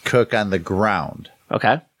James Cook on the ground.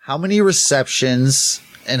 Okay. How many receptions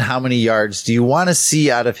and how many yards do you want to see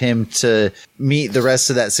out of him to meet the rest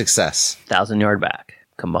of that success? 1,000-yard back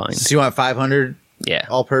combined. So you want 500? Yeah.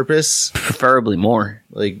 All purpose? Preferably more.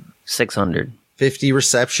 Like 600. 50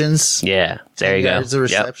 receptions? Yeah. There you go. Yards of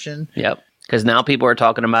reception? Yep. Because now people are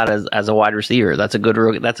talking about as a wide receiver. That's a good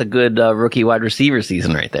rookie wide receiver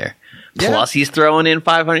season right there. Yeah. Plus he's throwing in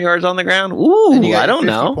 500 yards on the ground. Ooh, I don't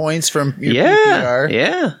know. Points from your PPR.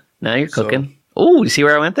 Yeah. Now you're cooking. Oh, you see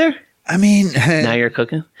where I went there? I mean, now you're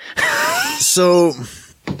cooking. So,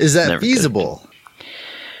 is that feasible?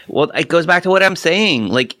 Well, it goes back to what I'm saying.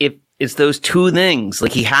 Like, if it's those two things,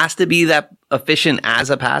 like he has to be that efficient as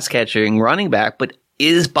a pass catching running back, but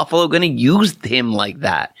is Buffalo going to use him like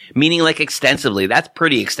that? Meaning, like, extensively. That's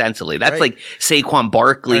pretty extensively. That's like Saquon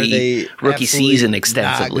Barkley rookie season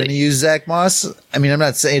extensively. Not going to use Zach Moss? I mean, I'm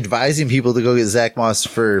not saying advising people to go get Zach Moss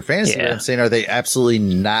for fantasy. But I'm saying, are they absolutely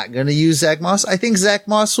not going to use Zach Moss? I think Zach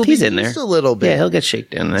Moss will be in used there a little bit. Yeah, he'll get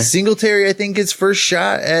shaked in there. Singletary, I think, gets first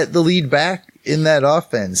shot at the lead back in that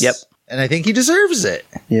offense. Yep. And I think he deserves it.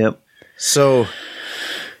 Yep. So,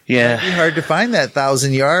 yeah, it'd be hard to find that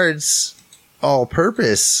 1,000 yards all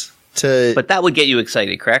purpose but that would get you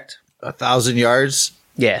excited, correct? 1,000 yards.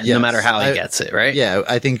 Yeah. Yes. No matter how he gets it, right? Yeah.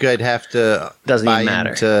 I think I'd have to doesn't buy even matter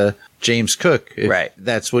into James Cook. Right.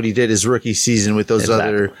 That's what he did his rookie season with those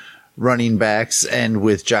other running backs and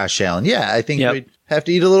with Josh Allen. Yeah. I think we'd have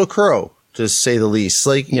to eat a little crow, to say the least.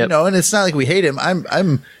 Like, you know, and it's not like we hate him.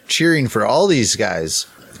 I'm cheering for all these guys.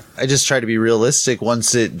 I just try to be realistic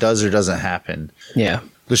once it does or doesn't happen. Yeah.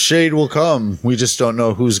 The shade will come. We just don't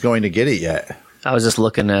know who's going to get it yet. I was just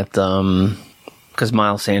looking at, because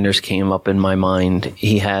Miles Sanders came up in my mind.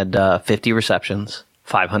 He had 50 receptions,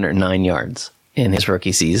 509 yards in his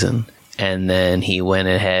rookie season. And then he went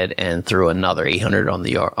ahead and threw another 800 on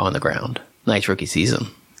the ground. Nice rookie season.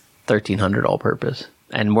 1,300 all-purpose.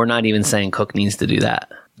 And we're not even saying Cook needs to do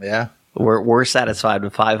that. Yeah. We're satisfied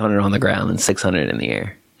with 500 on the ground and 600 in the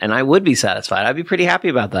air. And I would be satisfied. I'd be pretty happy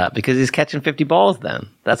about that because he's catching 50 balls then.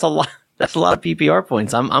 That's a lot. That's a lot of PPR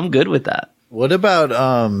points. I'm good with that. What about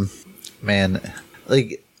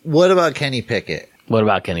what about Kenny Pickett? What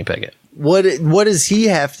about Kenny Pickett? What does he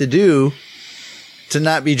have to do to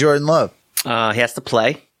not be Jordan Love? He has to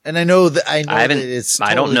play. And I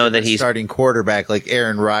don't know that he's starting quarterback like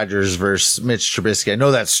Aaron Rodgers versus Mitch Trubisky. I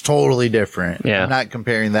know that's totally different. Yeah. I'm not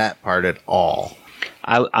comparing that part at all.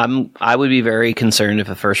 I would be very concerned if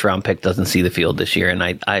a first round pick doesn't see the field this year, and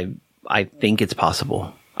I think it's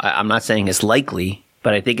possible. I'm not saying it's likely,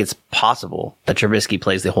 but I think it's possible that Trubisky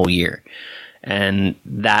plays the whole year, and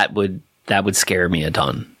that would scare me a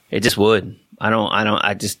ton. It just would. I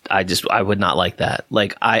would not like that.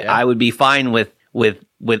 Like I would be fine with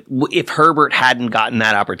if Herbert hadn't gotten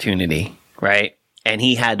that opportunity, right? And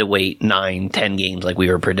he had to wait 9-10 games like we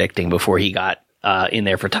were predicting before he got in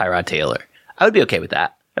there for Tyrod Taylor. I would be okay with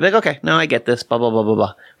that. I'd be like, okay, no, I get this, blah, blah, blah, blah,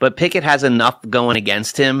 blah. But Pickett has enough going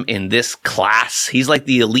against him in this class. He's like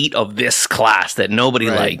the elite of this class that nobody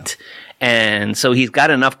liked. And so he's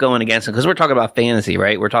got enough going against him because we're talking about fantasy,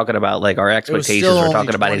 right? We're talking about like our expectations. We're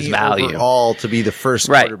talking about his value. All to be the first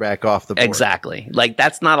quarterback off the board. Exactly. Like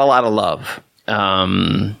that's not a lot of love.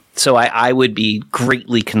 So I would be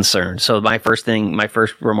greatly concerned. So my first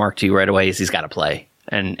remark to you right away is he's got to play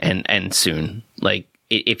and soon. Like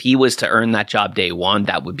if he was to earn that job day one,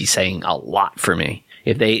 that would be saying a lot for me.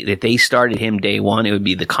 If they started him day one, it would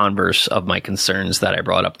be the converse of my concerns that I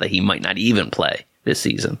brought up that he might not even play this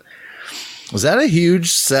season. Was that a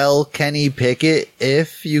huge sell, Kenny Pickett,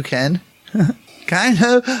 if you can? Kind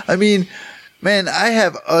of. I mean, man, I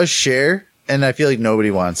have a share, and I feel like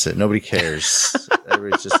nobody wants it. Nobody cares.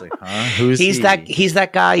 Everybody's just like, huh? Who's he? He's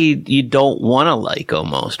that guy you don't want to like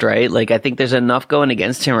almost, right? Like, I think there's enough going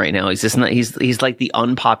against him right now. He's just not, he's like the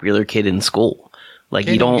unpopular kid in school. Like,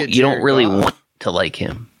 you don't really want to like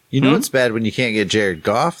him. You know it's bad when you can't get Jared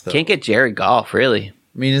Goff, though. Can't get Jared Goff, really.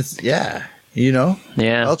 I mean, yeah.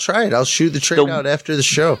 I'll try it. I'll shoot the trade out after the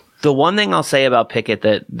show. The one thing I'll say about Pickett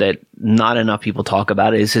that not enough people talk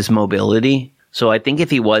about is his mobility. So I think if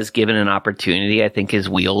he was given an opportunity, I think his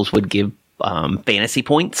wheels would give fantasy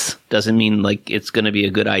points. Doesn't mean like it's going to be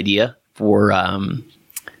a good idea for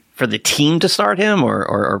the team to start him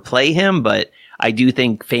or play him, but I do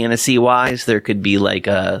think fantasy wise there could be like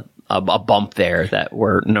a bump there that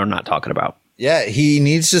we're not talking about. Yeah, he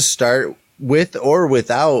needs to start with or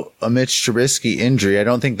without a Mitch Trubisky injury. I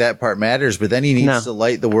don't think that part matters, but then he needs to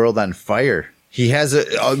light the world on fire. He has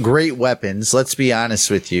a great weapons. Let's be honest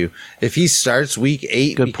with you. If he starts week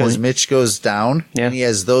 8 because Mitch goes down and he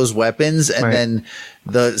has those weapons and then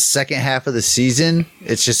the second half of the season,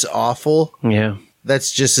 it's just awful. Yeah.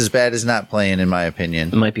 That's just as bad as not playing, in my opinion.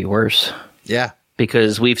 It might be worse. Yeah.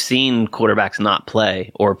 Because we've seen quarterbacks not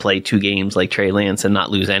play or play 2 games like Trey Lance and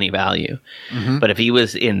not lose any value. Mm-hmm. But if he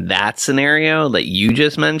was in that scenario that you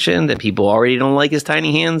just mentioned, that people already don't like his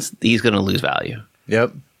tiny hands, he's going to lose value.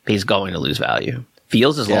 Yep. He's going to lose value.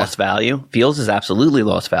 Fields has lost value. Fields has absolutely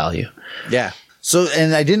lost value. Yeah. So,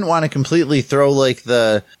 and I didn't want to completely throw like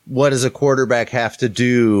what does a quarterback have to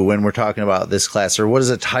do when we're talking about this class, or what does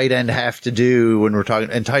a tight end have to do when we're talking,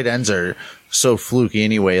 and tight ends are so fluky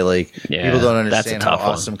anyway. Like people don't understand how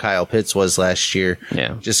awesome Kyle Pitts was last year.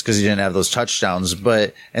 Yeah. Just because he didn't have those touchdowns.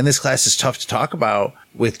 And this class is tough to talk about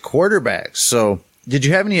with quarterbacks. So did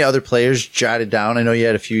you have any other players jotted down? I know you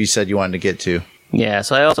had a few you said you wanted to get to. Yeah.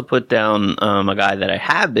 So I also put down a guy that I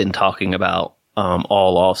have been talking about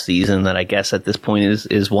all off season that I guess at this point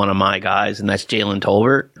is one of my guys, and that's Jalen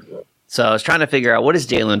Tolbert. So I was trying to figure out, what does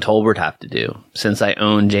Jalen Tolbert have to do? Since I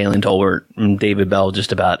own Jalen Tolbert and David Bell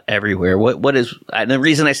just about everywhere. What is the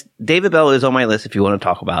reason David Bell is on my list if you want to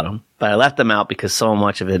talk about him, but I left them out because so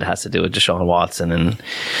much of it has to do with Deshaun Watson, and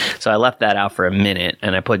so I left that out for a minute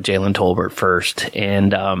and I put Jalen Tolbert first.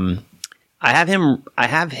 And I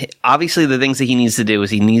have obviously the things that he needs to do is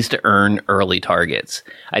he needs to earn early targets.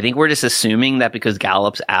 I think we're just assuming that because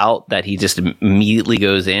Gallup's out that he just immediately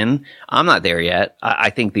goes in. I'm not there yet. I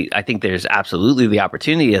think there's absolutely the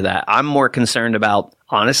opportunity of that. I'm more concerned about,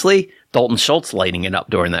 honestly, Dalton Schultz lighting it up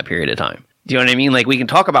during that period of time. Do you know what I mean? Like, we can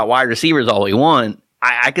talk about wide receivers all we want.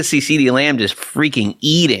 I could see CeeDee Lamb just freaking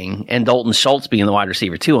eating and Dalton Schultz being the wide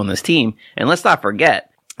receiver too on this team. And let's not forget,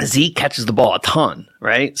 Zeke catches the ball a ton,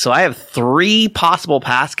 right? So I have 3 possible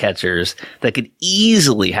pass catchers that could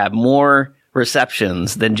easily have more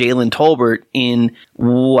receptions than Jalen Tolbert in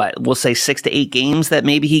we'll say 6 to 8 games that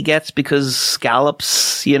maybe he gets because Gallup's,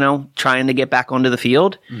 trying to get back onto the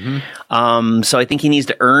field. So I think he needs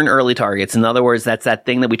to earn early targets. In other words, that's that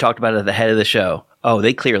thing that we talked about at the head of the show. Oh,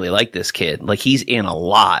 they clearly like this kid. Like, he's in a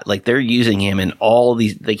lot. Like, they're using him in all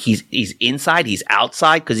these, like, he's inside, he's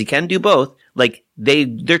outside, because he can do both. Like,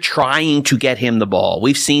 they're trying to get him the ball.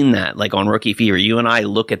 We've seen that, like, on Rookie Fever. You and I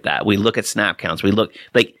look at that. We look at snap counts. We look,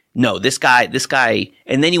 like, no, this guy,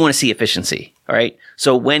 and then you want to see efficiency, all right?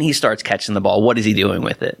 So when he starts catching the ball, what is he doing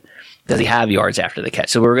with it? Does he have yards after the catch?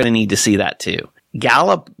 So we're going to need to see that too.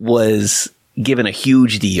 Gallup was given a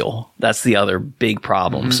huge deal. That's the other big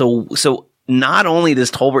problem. So not only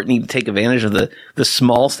does Tolbert need to take advantage of the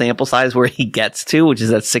small sample size where he gets to, which is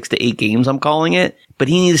that 6 to 8 games, I'm calling it, but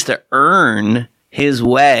he needs to earn his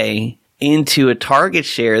way into a target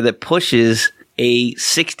share that pushes a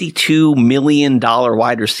 $62 million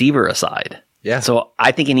wide receiver aside. Yeah. So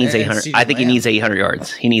I think he needs 800. I think he Lamb. needs 800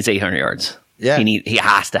 yards. He needs 800 yards. Yeah. He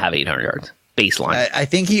has to have 800 yards baseline. I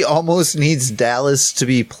think he almost needs Dallas to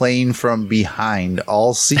be playing from behind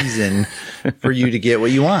all season for you to get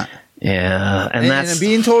what you want. Yeah, and that's I'm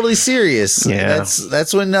being totally serious. Yeah.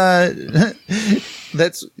 That's when look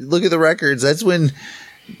at the records. That's when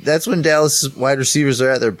Dallas wide receivers are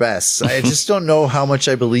at their best. I just don't know how much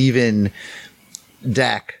I believe in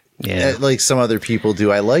Dak. Yeah. Like some other people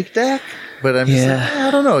do. I like Dak, but I'm just like, I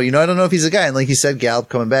don't know. I don't know if he's a guy. And like you said, Gallup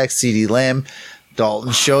coming back, CeeDee Lamb,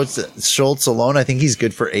 Dalton Schultz alone. I think he's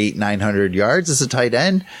good for 800-900 yards as a tight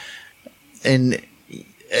end, and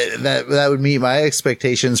that would meet my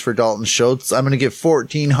expectations for Dalton Schultz. I'm going to give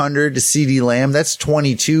 1,400 to CeeDee Lamb. That's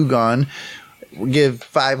 22 gone. We'll give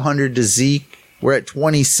 500 to Zeke. We're at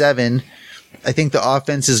 27. I think the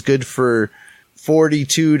offense is good for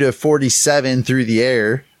 42 to 47 through the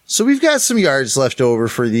air. So we've got some yards left over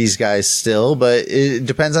for these guys still, but it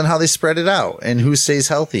depends on how they spread it out and who stays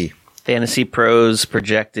healthy. Fantasy Pros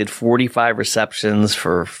projected 45 receptions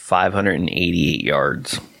for 588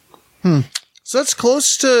 yards. So that's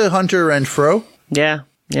close to Hunter Renfrow. Yeah,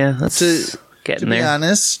 that's getting to be there.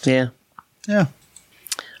 honest. Yeah, Yeah.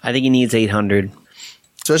 I think he needs 800.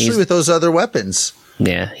 Especially with those other weapons.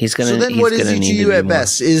 Yeah, he's gonna. So then what is he to you at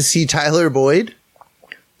best? Is he Tyler Boyd?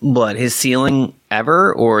 What, his ceiling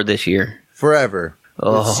ever or this year? Forever. With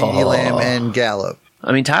CeeDee Lamb and Gallup.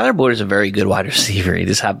 I mean, Tyler Boyd is a very good wide receiver. He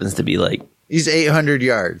just happens to be like, He's 800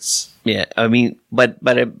 yards. yeah. I mean, but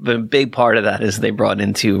a big part of that is they brought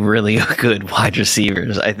in 2 really good wide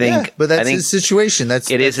receivers. I think. Yeah, but that's his situation.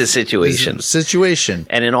 It is his situation. Situation.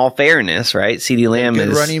 And in all fairness, right? CeeDee Lamb Good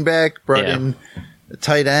is running back, brought in a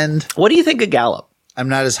tight end. What do you think of Gallup? I'm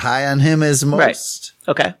not as high on him as most.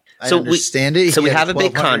 Okay. I understand it. So we had have a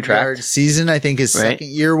big 1,200 contract yard season. I think his second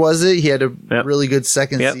year was it. He had a really good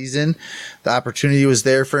second season. The opportunity was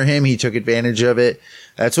there for him. He took advantage of it.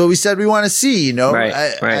 That's what we said we want to see.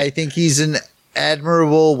 I think he's an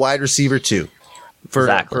admirable wide receiver too for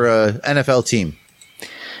a NFL team.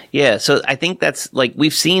 Yeah. So I think that's like,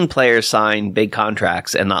 we've seen players sign big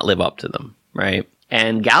contracts and not live up to them. Right.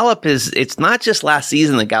 And Gallup it's not just last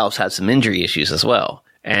season that Gallup's had some injury issues as well.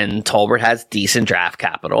 And Tolbert has decent draft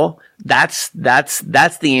capital. That's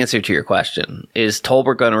the answer to your question. Is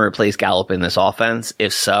Tolbert going to replace Gallup in this offense?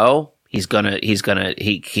 If so, he could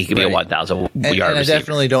be a 1,000 yard receiver. I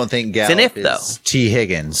definitely don't think Gallup is T.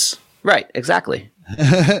 Higgins. Right, exactly.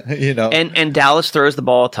 And Dallas throws the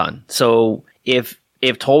ball a ton. So if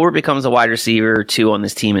Tolbert becomes a wide receiver 2 on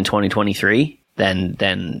this team in 2023,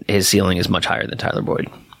 then his ceiling is much higher than Tyler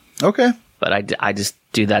Boyd. Okay. But I just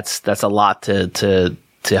do that's a lot to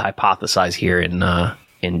hypothesize here in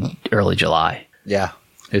early July. Yeah,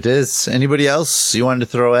 it is. Anybody else you wanted to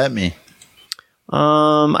throw at me?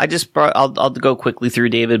 I'll go quickly through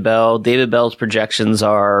David Bell. David Bell's projections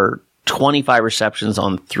are 25 receptions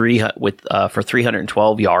on for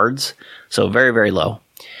 312 yards. So very, very low.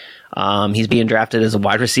 He's being drafted as a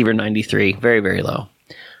wide receiver 93. Very, very low.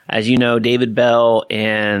 As you know, David Bell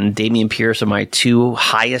and Dameon Pierce are my 2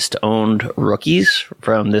 highest owned rookies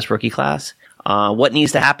from this rookie class. What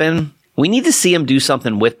needs to happen? We need to see him do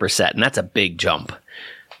something with Brissett, and that's a big jump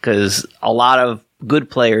because a lot of good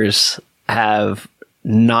players have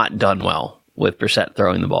not done well with Brissett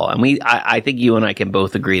throwing the ball. And I think you and I can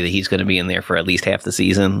both agree that he's going to be in there for at least half the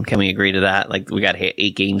season. Can we agree to that? Like, we got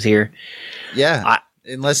 8 games here. Yeah.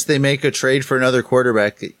 Unless they make a trade for another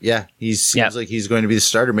quarterback. Yeah. He seems like he's going to be the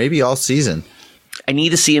starter, maybe all season. I need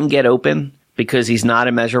to see him get open because he's not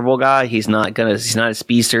a measurable guy. He's not a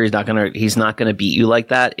speedster. He's not going to beat you like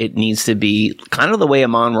that. It needs to be kind of the way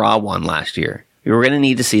Amon-Ra won last year. We were going to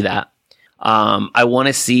need to see that. I want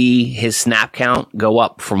to see his snap count go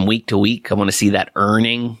up from week to week. I want to see that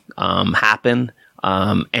earning happen.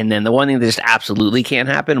 And then the one thing that just absolutely can't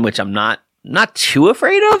happen, which I'm not too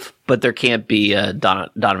afraid of, but there can't be a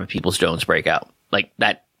Donovan Peoples-Jones breakout. Like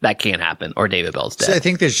that can't happen, or David Bell's dead. So I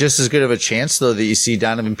think there's just as good of a chance, though, that you see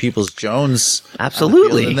Donovan Peoples-Jones.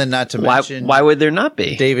 Absolutely. And then not to mention... Why would there not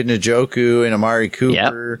be? David Njoku and Amari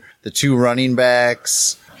Cooper, the 2 running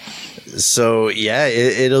backs. So, yeah,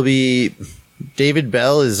 it'll be... David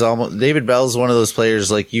Bell is one of those players,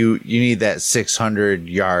 like, you need that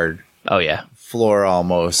 600-yard floor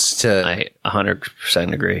almost. I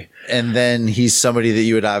 100% agree. And then he's somebody that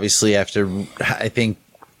you would obviously have to... I think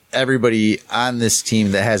everybody on this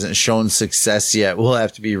team that hasn't shown success yet will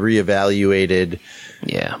have to be reevaluated.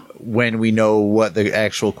 Yeah. When we know what the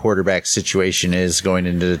actual quarterback situation is going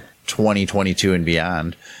into 2022 and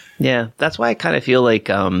beyond. Yeah. That's why I kind of feel like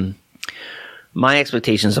my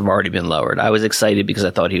expectations have already been lowered. I was excited because I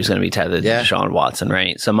thought he was going to be tethered to Deshaun Watson,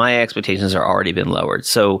 right? So my expectations are already been lowered.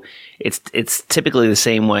 So it's typically the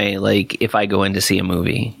same way, like if I go in to see a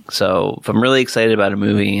movie. So if I'm really excited about a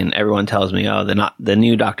movie and everyone tells me, oh, the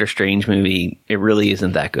new Doctor Strange movie, it really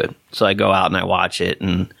isn't that good. So I go out and I watch it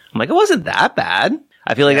and I'm like, it wasn't that bad.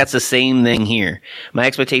 I feel like that's the same thing here. My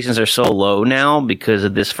expectations are so low now because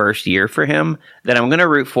of this first year for him that I'm going to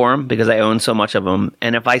root for him because I own so much of him.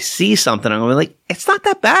 And if I see something, I'm going to be like, it's not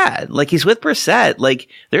that bad. Like, he's with Brissett. Like,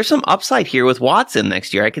 there's some upside here with Watson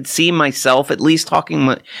next year. I could see myself at least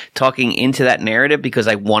talking into that narrative because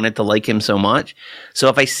I wanted to like him so much. So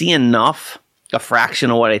if I see enough, a fraction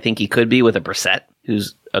of what I think he could be with a Brissett,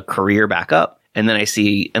 who's a career backup, and then I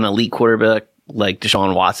see an elite quarterback like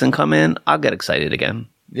Deshaun Watson come in, I'll get excited again.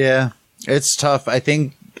 Yeah, it's tough. I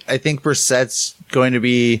think Brissett's going to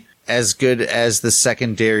be as good as the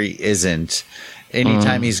secondary isn't.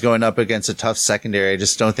 Anytime he's going up against a tough secondary, I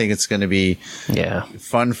just don't think it's going to be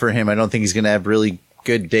fun for him. I don't think he's going to have really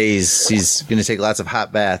good days. He's going to take lots of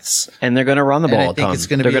hot baths. And they're going to run the ball I think it's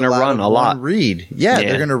going to be run a lot. One read. Yeah,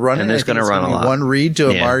 they're going to run and there's going to run a lot. One read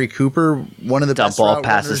to Amari Cooper, one of the best ball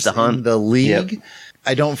passes to Hunt in the league. Yep.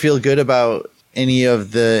 I don't feel good about any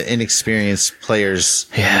of the inexperienced players.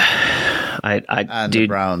 Yeah. The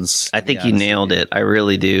Browns. I think you nailed it. I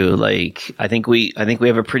really do. Like, I think we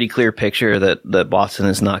have a pretty clear picture that Boston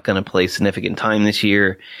is not going to play significant time this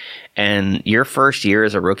year. And your first year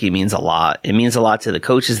as a rookie means a lot. It means a lot to the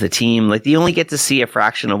coaches, the team. Like, you only get to see a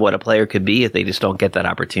fraction of what a player could be if they just don't get that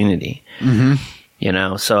opportunity. Mm-hmm. You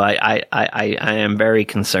know, so I am very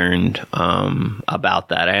concerned about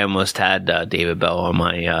that. I almost had David Bell on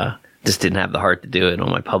my just didn't have the heart to do it on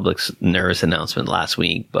my Publix nervous announcement last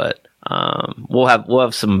week, but we'll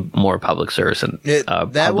have some more public service and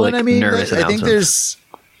that one. I mean, I think there's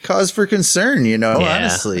cause for concern. You know,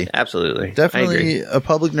 honestly, absolutely, definitely a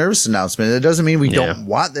public nervous announcement. It doesn't mean we don't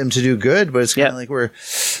want them to do good, but it's kind of like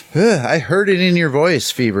I heard it in your voice,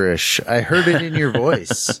 Feverish. I heard it in your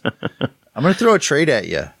voice. I'm gonna throw a trade at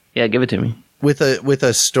you. Yeah, give it to me with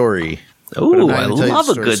a story. Oh, I love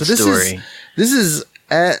a good story. This is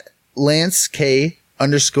at Lance K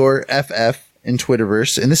 _FF in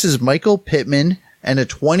Twitterverse, and this is Michael Pittman and a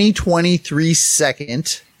 2023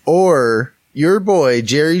 second, or your boy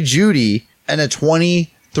Jerry Jeudy and a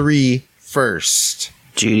 23 first.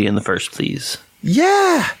 Jeudy in the first, please.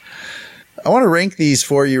 Yeah, I want to rank these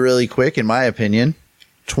for you really quick. In my opinion,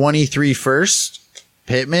 23 first,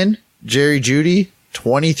 Pittman, Jerry Jeudy,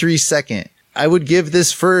 23 second. I would give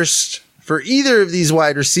this first for either of these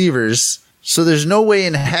wide receivers. So there's no way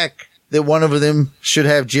in heck that one of them should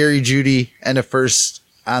have Jerry Jeudy and a first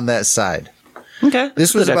on that side. Okay.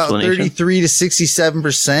 This was about 33 to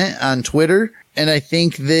 67% on Twitter. And I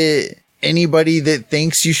think that anybody that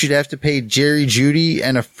thinks you should have to pay Jerry Jeudy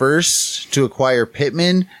and a first to acquire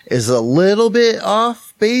Pittman is a little bit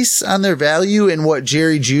off base on their value and what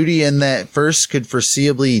Jerry Jeudy and that first could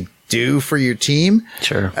foreseeably do for your team.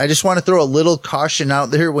 Sure. I just want to throw a little caution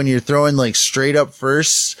out there when you're throwing like straight up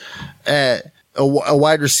first at a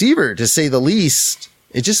wide receiver, to say the least.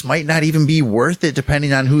 It just might not even be worth it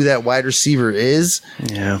depending on who that wide receiver is.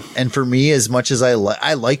 Yeah. And for me, as much as I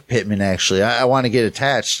like Pittman, actually, I want to get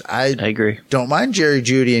attached. I agree. Don't mind Jerry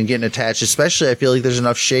Jeudy and getting attached, especially I feel like there's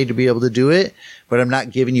enough shade to be able to do it, but I'm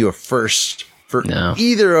not giving you a first for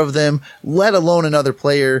either of them, let alone another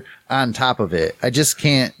player on top of it. I just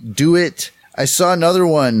can't do it. I saw another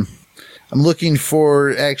one. I'm looking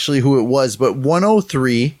for actually who it was, but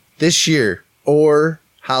 103 this year or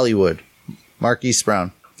Hollywood. Marquise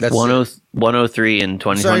Brown. That's 103 in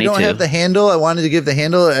 2022. Sorry, I don't have the handle. I wanted to give the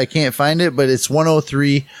handle. I can't find it, but it's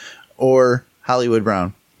 103 or Hollywood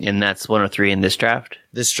Brown. And that's 103 in this draft?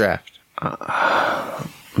 This draft.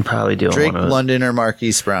 I'm probably doing Drake one of those. London or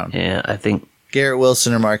Marquise Brown. Yeah, I think. Garrett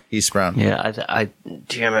Wilson or Marquise Brown. Yeah,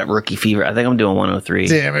 damn it, rookie fever. I think I'm doing 103.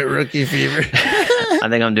 Damn it, rookie fever. I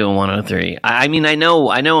think I'm doing 103. I mean, I know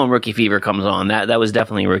when Rookie Fever comes on. That was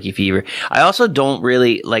definitely Rookie Fever. I also don't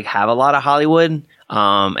really have a lot of Hollywood.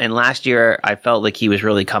 And last year I felt like he was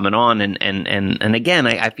really coming on, and again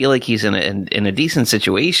I feel like he's in a decent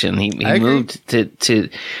situation. He moved to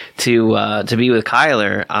be with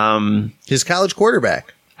Kyler. His college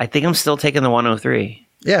quarterback. I think I'm still taking the 103.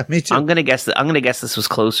 Yeah, me too. I'm gonna guess this was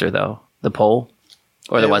closer though. The poll,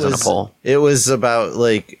 or there wasn't a poll. It was about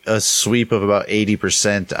a sweep of about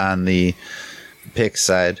 80% on the pick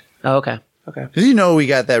side. Oh, okay. Because we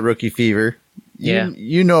got that rookie fever. Yeah.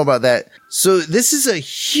 You know about that. So this is a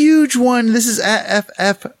huge one. This is at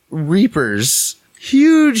FF Reapers.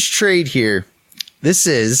 Huge trade here. This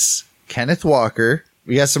is Kenneth Walker.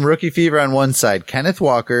 We got some rookie fever on one side. Kenneth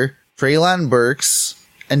Walker, Treylon Burks,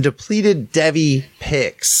 and depleted Devy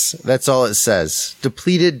picks. That's all it says.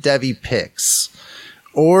 Depleted Devy picks.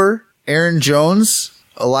 Or Aaron Jones,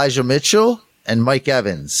 Elijah Mitchell, and Mike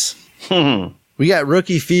Evans. We got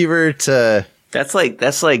rookie fever to... That's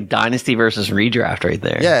like dynasty versus redraft right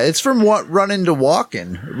there. Yeah, it's from running to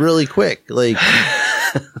walking really quick.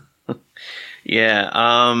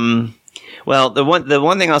 Yeah. Well, the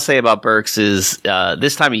one thing I'll say about Burks is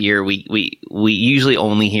this time of year we usually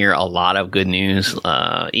only hear a lot of good news,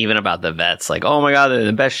 even about the vets. Like, oh my God, they're in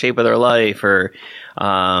the best shape of their life, or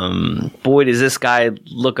boy, does this guy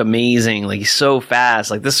look amazing! Like, he's so fast.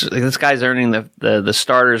 Like this guy's earning the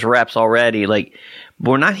starters reps already. Like,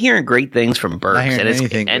 we're not hearing great things from Burks, and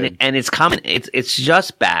it's coming. It's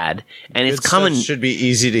just bad, and it's coming. Should be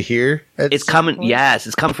easy to hear. It's coming. Point. Yes,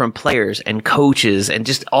 it's coming from players and coaches and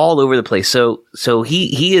just all over the place. So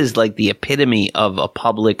he is like the epitome of a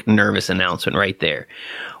public nervous announcement right there.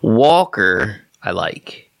 Walker, I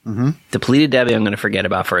like. Mm-hmm. Depleted Devy, I'm going to forget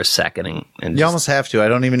about for a second. And you almost have to. I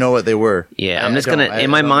don't even know what they were. Yeah, I'm just going to. In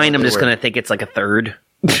my mind, I'm just going to think it's like a third.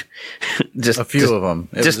 just a few of them.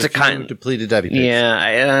 Just to kind of depleted Devy picks. Yeah,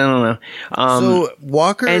 I don't know. So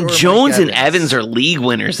Walker and Jones and Evans are league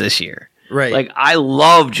winners this year. Right. Like, I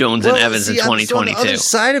love Jones and Evans in 2022. On the other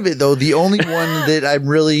side of it, though, the only one that I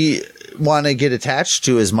really want to get attached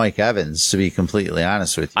to is Mike Evans, to be completely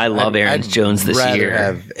honest with you. I love Aaron Jones this year. I'd rather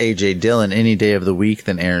have A.J. Dillon any day of the week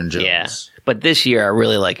than Aaron Jones. Yeah, but this year I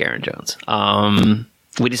really like Aaron Jones.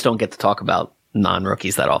 We just don't get to talk about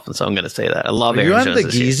non-rookies that often, so I'm going to say that. I love Aaron Jones. You on the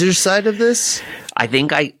Geezer side of this? I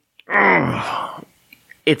think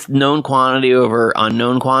it's known quantity over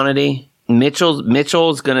unknown quantity.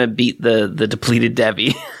 Mitchell's going to beat the depleted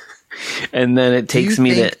Devy. And then it takes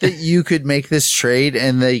me to... that you could make this trade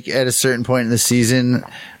and at a certain point in the season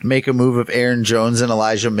make a move of Aaron Jones and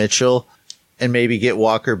Elijah Mitchell and maybe get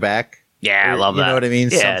Walker back? Yeah, I love that. You know what I mean?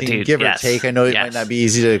 Yeah, something dude, give or take. I know it might not be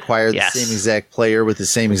easy to acquire the same exact player with the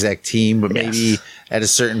same exact team, but maybe at a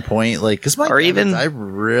certain point, because I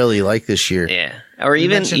really like this year. Yeah, or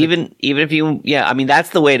even if you, I mean,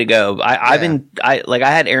 that's the way to go. I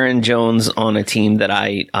had Aaron Jones on a team that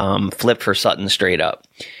I flipped for Sutton straight up,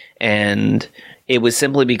 and it was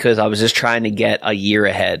simply because I was just trying to get a year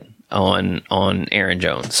ahead on Aaron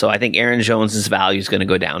Jones. So I think Aaron Jones's value is going to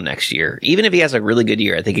go down next year. Even if he has a really good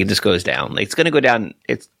year, I think it just goes down. It's going to go down.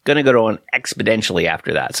 It's going to go down exponentially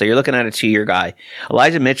after that. So you're looking at a 2-year guy.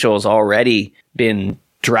 Elijah Mitchell has already been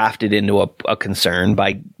drafted into a concern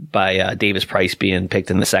by Davis Price being picked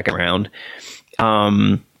in the second round.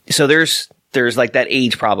 So there's like that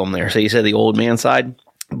age problem there. So you said the old man side,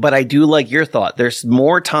 but I do like your thought. There's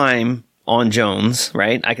more time on Jones,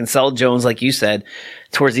 right? I can sell Jones, like you said,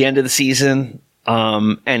 towards the end of the season,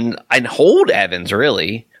 and hold Evans,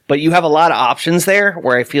 really. But you have a lot of options there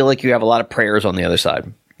where I feel like you have a lot of prayers on the other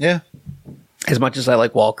side. Yeah. As much as I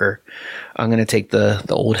like Walker, I'm going to take the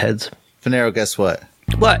old heads. Finero, guess what?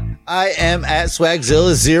 What? I am at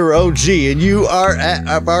Swagzilla0G, and you are at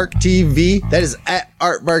Artbark TV. That is at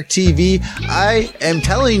Artbark TV. I am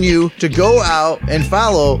telling you to go out and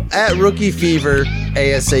follow at Rookie Fever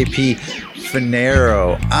ASAP.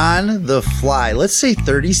 Finero on the fly. Let's say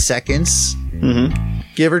 30 seconds,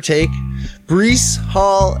 give or take. Breece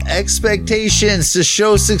Hall expectations to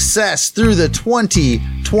show success through the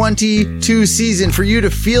 2022 season for you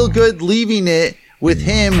to feel good leaving it with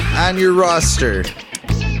him on your roster.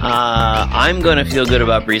 I'm going to feel good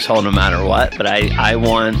about Breece Hall no matter what, but I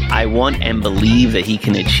want and believe that he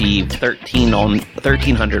can achieve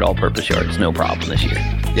 1,300 all-purpose yards, no problem this year.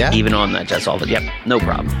 Yeah, even on that Jets offense. Yep, no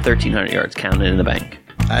problem. 1,300 yards counted in the bank.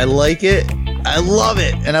 I like it. I love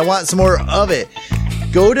it, and I want some more of it.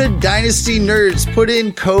 Go to Dynasty Nerds. Put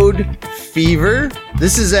in code FEVER.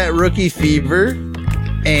 This is at Rookie Fever.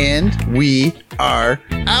 And we are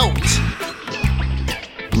out.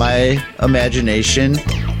 My imagination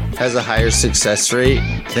has a higher success rate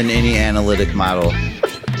than any analytic model.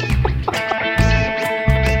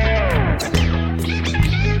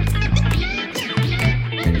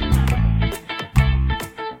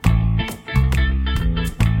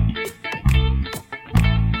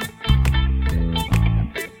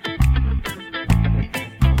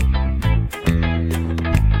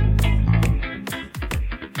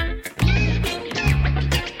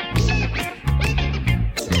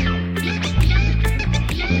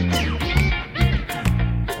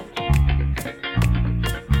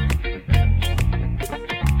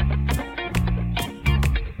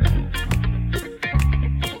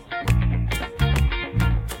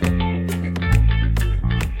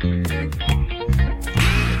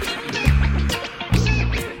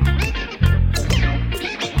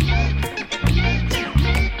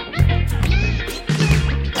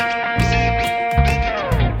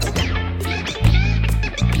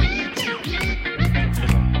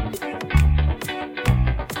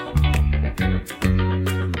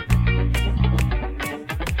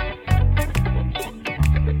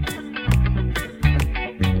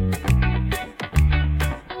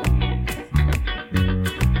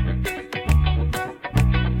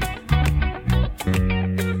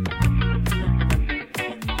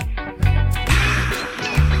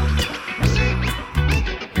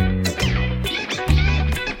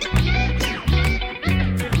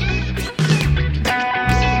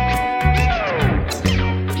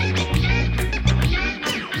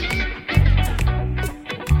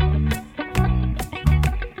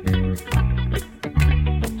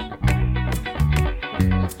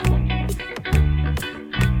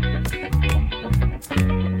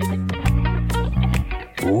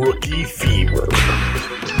 Rookie Fever.